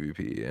plays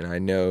PvP, and I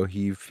know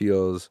he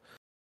feels,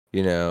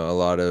 a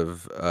lot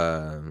of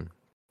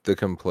the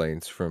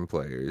complaints from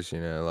players,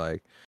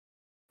 like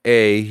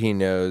A, he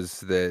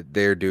knows that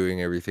they're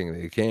doing everything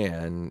they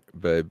can,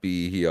 but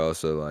B, he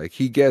also like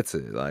he gets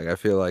it. Like I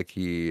feel like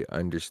he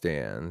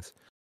understands.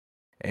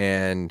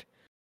 And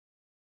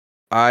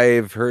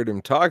I've heard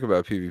him talk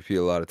about PvP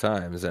a lot of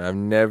times, and I've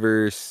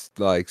never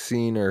like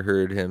seen or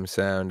heard him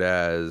sound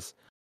as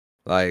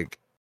like,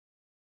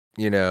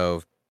 you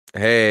know,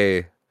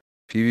 hey,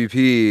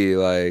 PvP,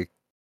 like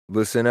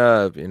listen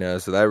up,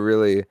 So that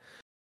really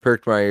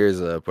perked my ears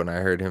up when I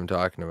heard him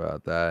talking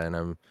about that, and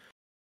I'm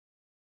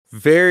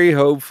very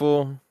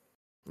hopeful,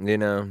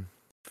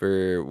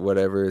 for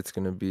whatever it's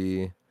gonna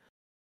be.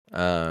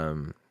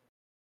 Um,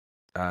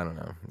 I don't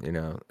know,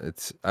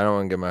 I don't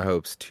want to get my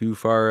hopes too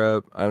far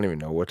up. I don't even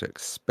know what to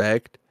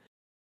expect.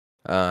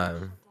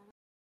 But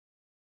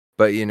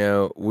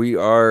we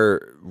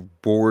are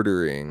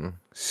bordering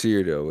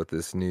Cyrodiil with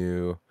this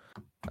new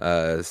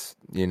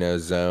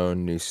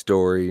zone, new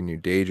story, new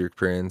Daedric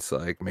Prince.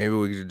 Like maybe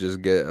we could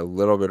just get a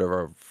little bit of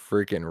a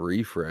freaking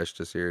refresh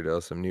to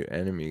Cyrodiil, some new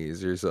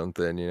enemies or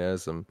something,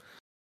 some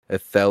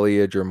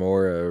Athelia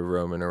Dramora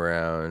roaming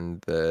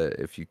around that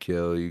if you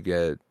kill you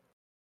get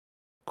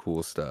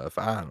cool stuff.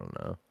 I don't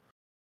know.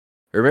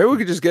 Or maybe we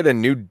could just get a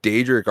new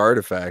Daedric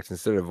artifact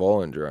instead of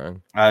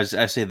Volendrung. I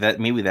say that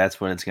maybe that's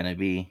what it's gonna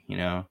be.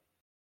 You're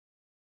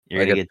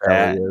Like gonna get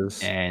that,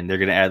 Athelia's. and they're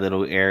gonna add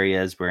little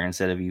areas where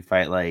instead of you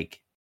fight like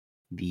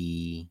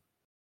the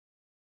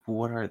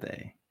what are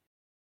they?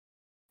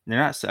 They're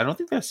not. I don't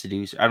think they're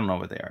seducers. I don't know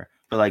what they are,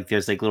 but like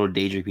there's like little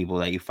Daedric people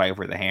that you fight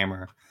for the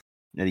hammer,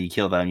 and you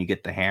kill them, you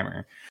get the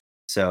hammer.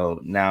 So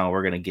now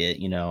we're gonna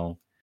get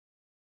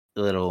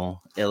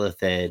little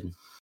Illithid.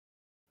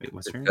 Wait,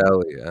 what's her name?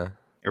 Athelia.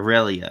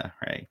 Aurelia,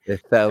 right?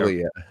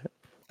 Athelia.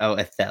 Oh,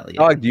 Athelia.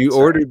 Dog, you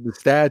Sorry. ordered the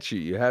statue.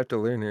 You have to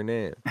learn her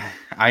name.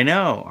 I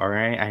know. All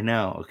right, I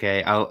know.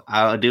 Okay,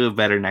 I'll do it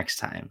better next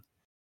time,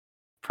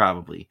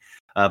 probably.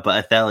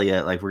 But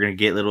Athelia, like we're gonna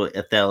get little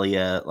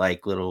Athelia,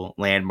 like little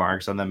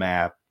landmarks on the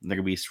map. They're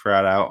gonna be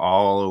spread out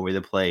all over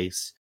the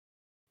place.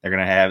 They're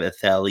gonna have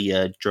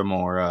Athelia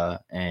Dramora,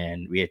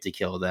 and we have to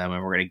kill them,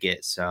 and we're gonna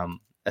get some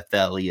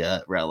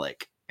Athelia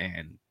relic,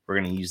 and we're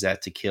gonna use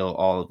that to kill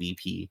all of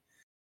EP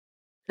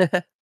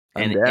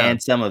I'm down.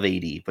 and some of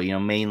AD, but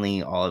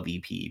mainly all of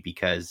EP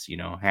because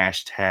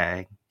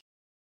hashtag.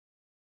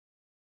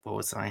 What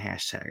was my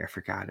hashtag? I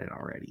forgot it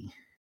already.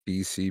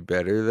 DC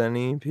better than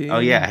EP? Oh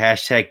yeah,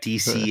 hashtag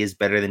DC is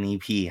better than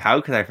EP. How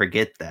could I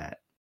forget that?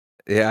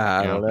 Yeah,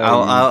 I don't know.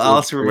 I'll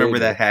also remember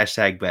creative. that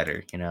hashtag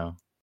better. You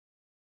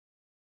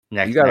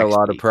got a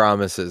lot week. of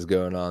promises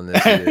going on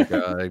this year,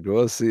 dog.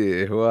 We'll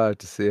see. We'll have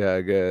to see how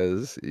it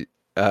goes.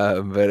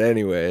 But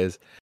anyways,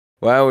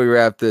 why don't we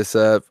wrap this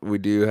up? We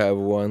do have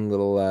one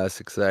little last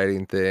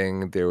exciting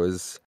thing. There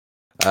was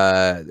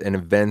an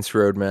events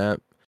roadmap.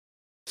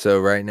 So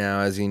right now,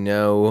 as you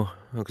know,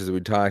 because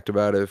we talked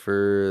about it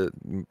for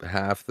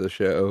half the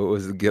show, it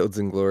was the Guilds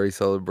and Glory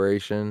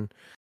celebration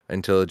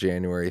until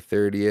January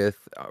 30th.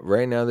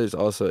 Right now, there's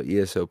also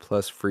ESO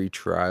Plus free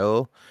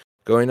trial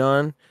going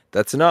on.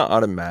 That's not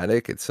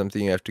automatic. It's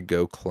something you have to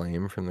go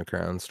claim from the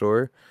Crown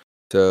Store.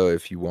 So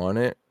if you want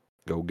it,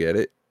 go get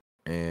it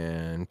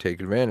and take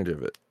advantage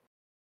of it.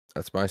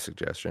 That's my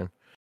suggestion.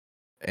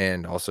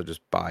 And also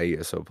just buy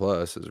ESO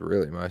Plus is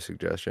really my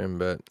suggestion.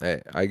 But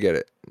hey, I get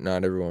it.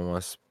 Not everyone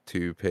wants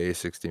to pay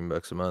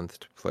 $16 a month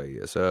to play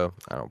ESO.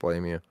 I don't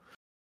blame you.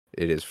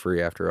 it is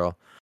free after all.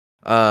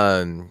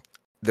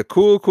 The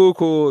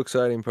cool,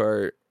 exciting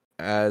part,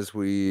 as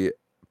we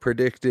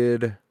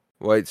predicted,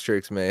 White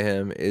Strix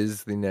Mayhem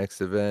is the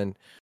next event.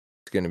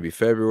 It's going to be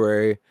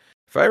February.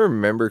 If I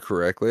remember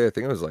correctly, I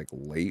think it was like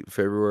late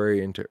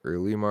February into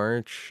early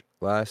March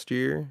last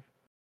year.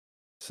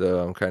 So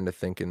I'm kind of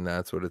thinking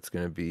that's what it's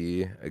going to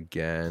be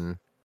again.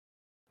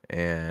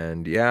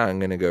 And yeah, I'm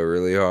going to go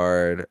really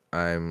hard.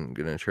 I'm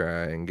going to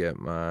try and get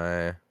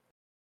my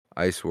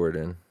Ice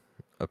Warden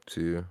up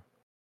to,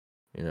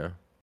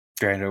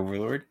 Grand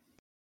Overlord.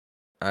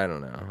 I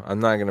don't know. I'm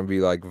not going to be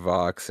like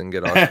Vox and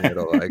get all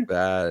committal like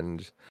that.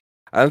 And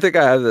I don't think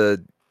I have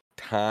the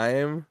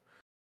time,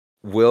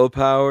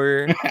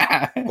 willpower,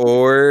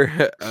 or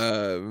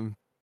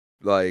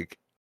like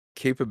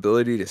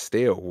capability to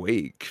stay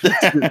awake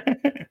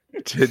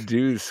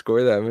to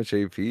score that much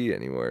AP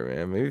anymore,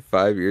 man. Maybe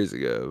 5 years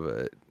ago,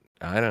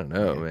 but I don't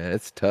know, man.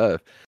 It's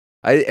tough.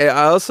 I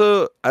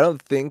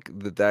don't think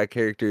that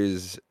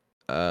character's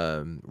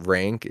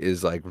rank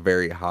is like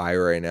very high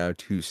right now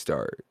to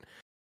start.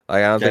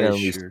 Like I don't think I'm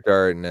gonna be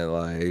starting at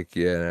like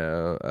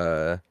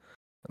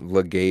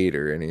Legate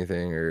or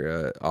anything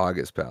or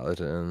August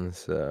Paladin.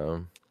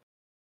 So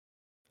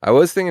I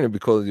was thinking it'd be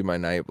cool to do my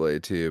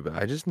Nightblade too, but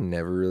I just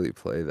never really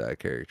play that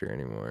character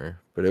anymore.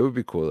 But it would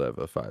be cool to have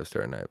a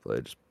 5-star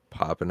Nightblade just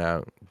popping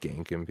out,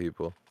 ganking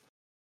people.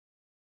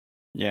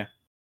 Yeah,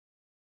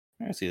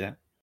 I see that.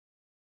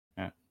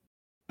 Yeah.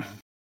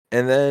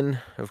 And then,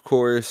 of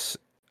course,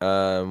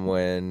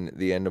 when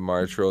the end of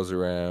March rolls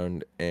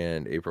around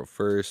and April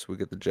 1st, we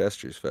get the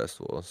Gestures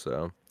Festival.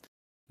 So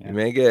you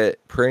may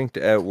get pranked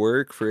at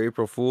work for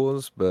April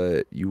Fools,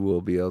 but you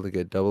will be able to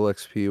get double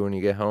XP when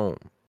you get home.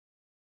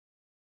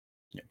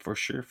 Yeah, for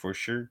sure.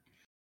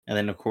 And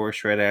then, of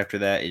course, right after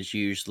that is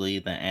usually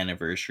the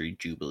Anniversary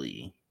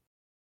Jubilee.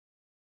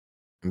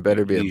 It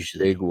better be a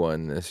big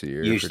one this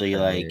year. Usually,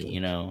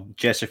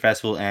 Jester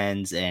Festival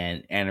ends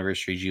and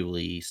Anniversary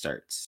Jubilee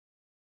starts.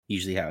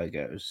 Usually how it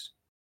goes.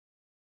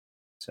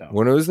 So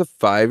when it was the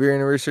 5-year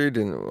anniversary,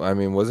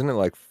 wasn't it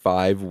like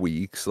 5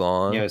 weeks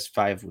long? Yeah, it was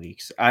 5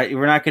 weeks.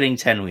 We're not getting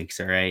 10 weeks,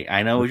 all right?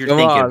 I know what you're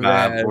thinking,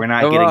 Bob. Man. We're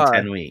not getting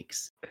 10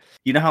 weeks.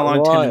 You know how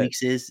long 10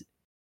 weeks is?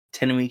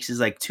 10 weeks is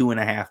like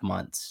 2.5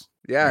 months.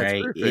 Yeah,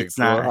 right? It's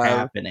not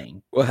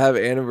happening. We'll have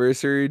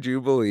Anniversary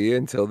Jubilee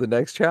until the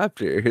next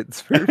chapter.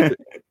 It's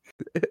perfect.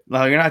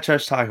 No, you're not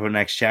just talking about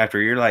next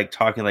chapter. You're like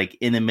talking like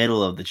in the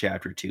middle of the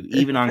chapter 2,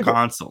 even on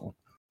console.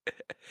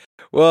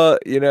 Well,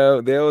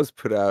 they always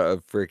put out a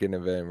freaking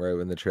event right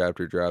when the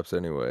chapter drops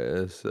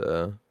anyway,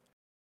 so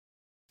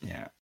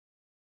yeah.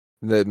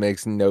 That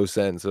makes no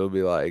sense. It'll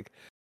be like,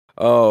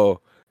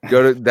 that'll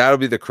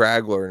be the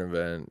Craglorn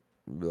event.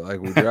 Like,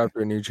 we dropped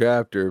a new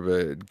chapter,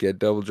 but get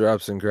double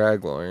drops in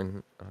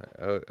Craglorn.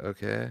 Oh,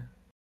 okay.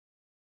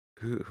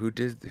 Who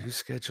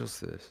schedules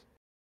this?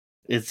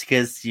 It's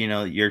because,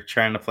 you're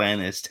trying to plan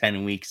this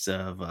 10 weeks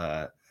of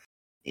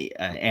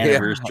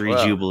Anniversary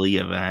Jubilee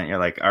event. You're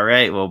like, all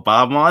right, well,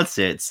 Bob wants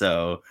it.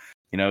 So,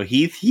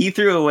 he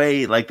threw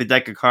away like the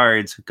deck of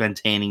cards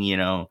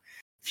containing,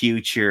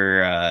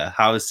 future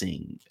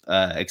housing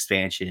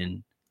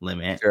expansion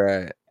limit.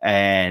 Right.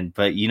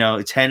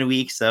 But 10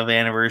 weeks of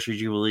Anniversary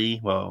Jubilee,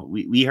 well,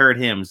 we heard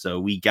him, so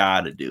we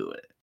gotta do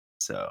it.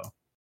 So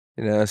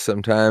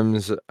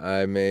sometimes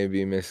I may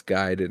be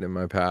misguided in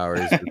my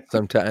powers, but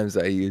sometimes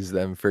I use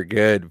them for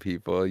good,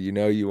 people.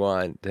 You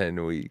want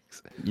 10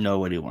 weeks.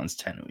 Nobody wants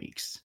 10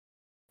 weeks.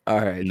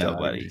 All right,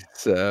 nobody.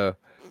 So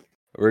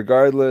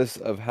regardless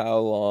of how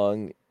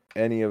long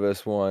any of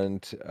us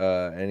want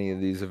any of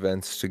these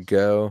events to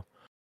go,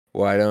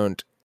 why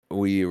don't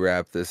we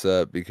wrap this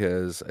up?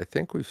 Because I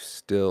think we've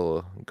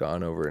still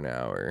gone over an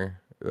hour.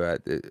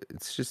 But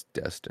it's just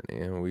destiny,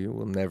 and we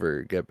will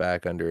never get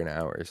back under an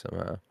hour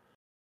somehow.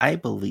 I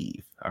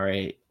believe. All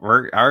right,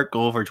 our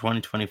goal for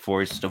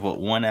 2024 is to put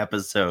one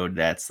episode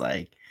that's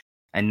like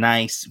a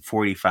nice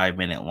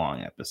 45-minute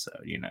long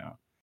episode.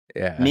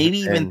 Yeah, maybe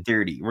even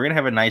 30. We're gonna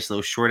have a nice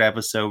little short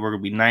episode. We're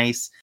gonna be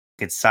nice,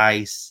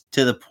 concise,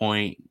 to the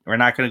point. We're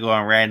not gonna go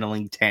on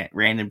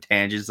random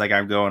tangents like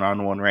I'm going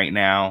on one right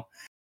now.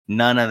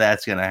 None of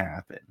that's gonna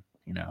happen.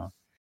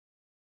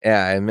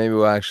 Yeah, and maybe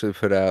we'll actually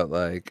put out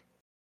like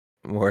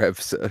more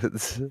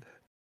episodes.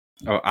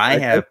 Oh, I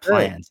have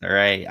plans. All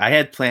right. I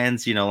had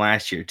plans,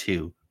 last year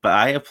too, but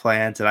I have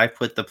plans and I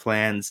put the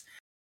plans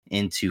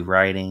into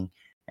writing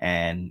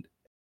and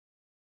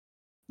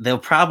they'll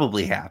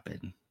probably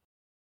happen.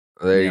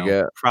 There you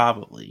go.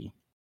 Probably.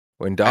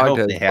 When Dog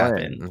does they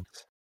happen.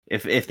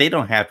 If they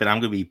don't happen, I'm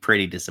going to be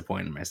pretty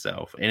disappointed in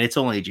myself. And it's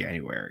only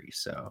January,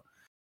 so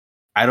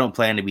I don't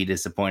plan to be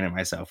disappointed in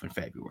myself in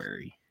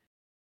February.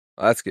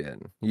 Well, that's good.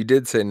 You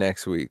did say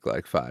next week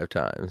like 5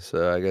 times,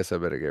 so I guess I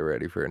better get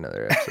ready for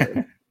another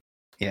episode.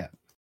 Yeah.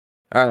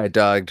 All right,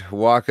 Dog,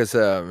 walk us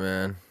out,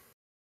 man.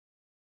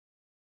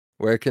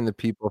 Where can the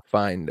people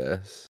find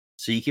us?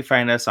 So you can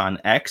find us on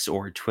X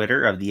or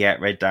Twitter of the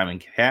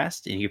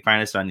 @RedDiamondCast, and you can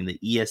find us on the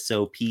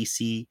ESO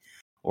PC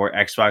or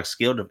Xbox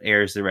Guild of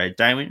Heirs of the Red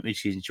Diamond,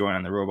 which you can join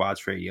on the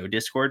Robots Radio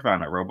Discord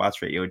found at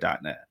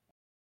robotsradio.net.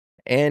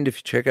 And if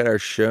you check out our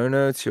show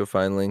notes, you'll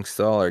find links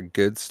to all our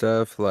good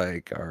stuff,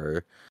 like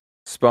our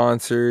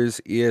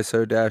sponsors,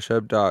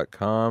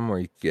 ESO-hub.com, where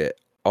you can get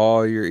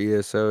all your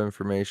ESO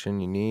information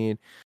you need,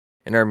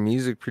 and our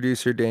music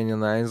producer, Daniel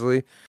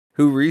Nisley,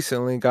 who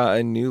recently got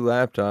a new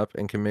laptop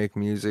and can make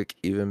music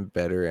even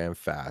better and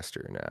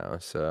faster now.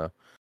 So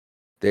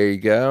there you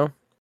go.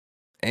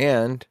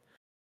 And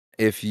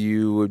if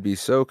you would be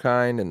so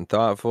kind and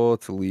thoughtful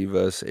to leave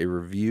us a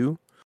review,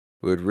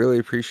 we would really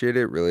appreciate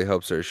it. It really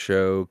helps our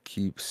show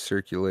keep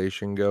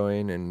circulation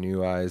going and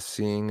new eyes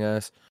seeing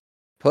us.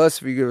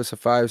 Plus, if you give us a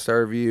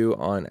 5-star review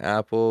on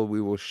Apple, we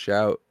will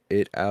shout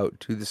it out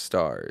to the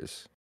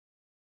stars.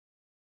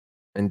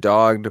 And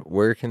Dogged,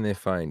 where can they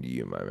find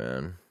you, my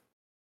man?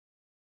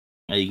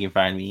 You can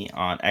find me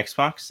on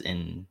Xbox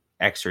and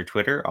X or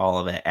Twitter, all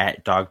of it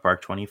at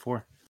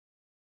DogBark24.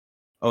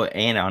 Oh,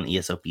 and on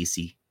ESO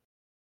PC.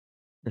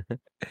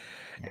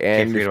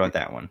 Can't forget about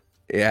that one.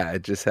 Yeah,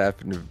 it just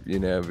happened to, be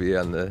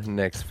on the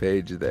next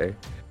page there.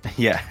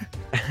 Yeah.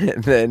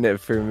 And then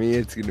for me,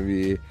 it's going to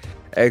be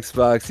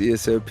Xbox,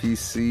 ESO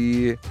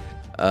PC,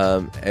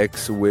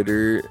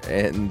 Xwitter,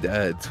 and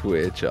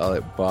Twitch, all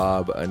at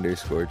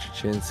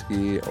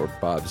Bob_Chachinsky or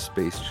Bob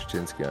Space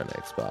Chachinsky on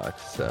Xbox.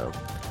 So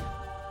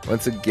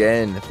once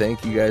again,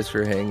 thank you guys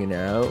for hanging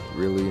out.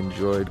 Really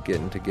enjoyed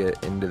getting to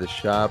get into the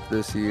shop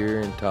this year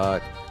and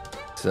talk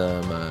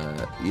some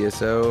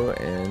ESO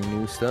and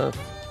new stuff.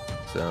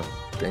 So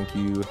thank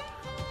you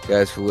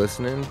guys for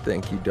listening.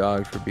 Thank you,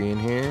 Dog, for being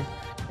here.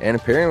 And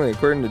apparently,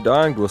 according to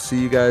Dog, we'll see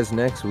you guys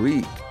next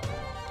week.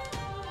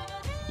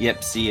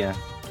 Yep, see ya.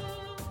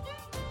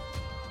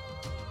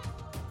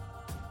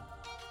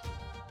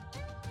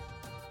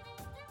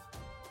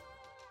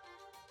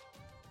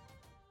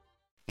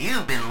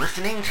 You've been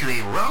listening to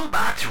a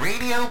Robots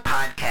Radio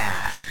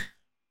podcast.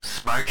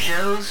 Smart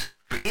shows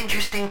for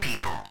interesting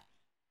people.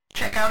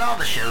 Check out all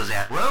the shows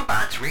at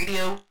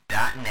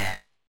robotsradio.net.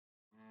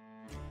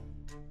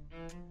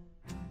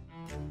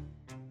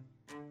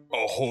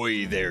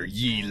 Ahoy there,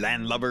 ye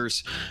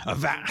landlubbers!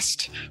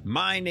 Avast!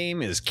 My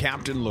name is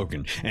Captain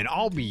Logan, and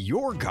I'll be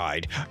your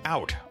guide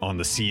out on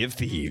the Sea of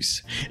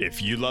Thieves.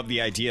 If you love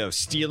the idea of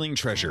stealing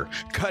treasure,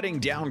 cutting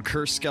down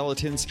cursed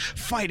skeletons,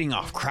 fighting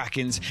off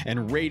krakens,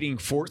 and raiding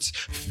forts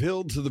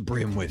filled to the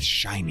brim with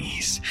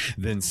shinies,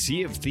 then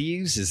Sea of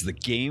Thieves is the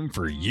game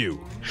for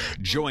you.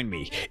 Join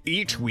me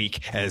each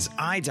week as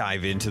I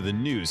dive into the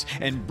news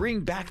and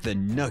bring back the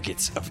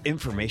nuggets of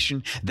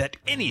information that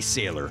any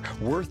sailor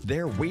worth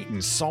their weight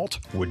in salt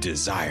would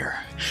desire.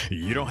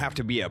 You don't have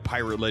to be a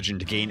pirate legend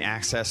to gain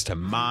access to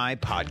my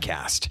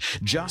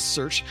podcast. Just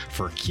search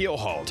for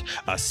Keelhauled,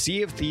 a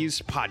Sea of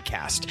Thieves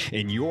podcast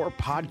in your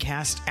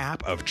podcast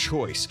app of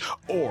choice,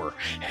 or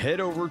head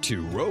over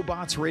to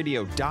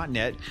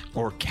robotsradio.net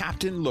or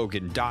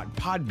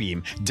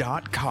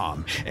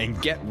captainlogan.podbeam.com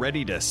and get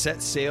ready to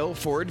set sail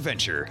for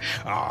adventure.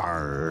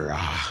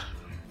 Arrgh.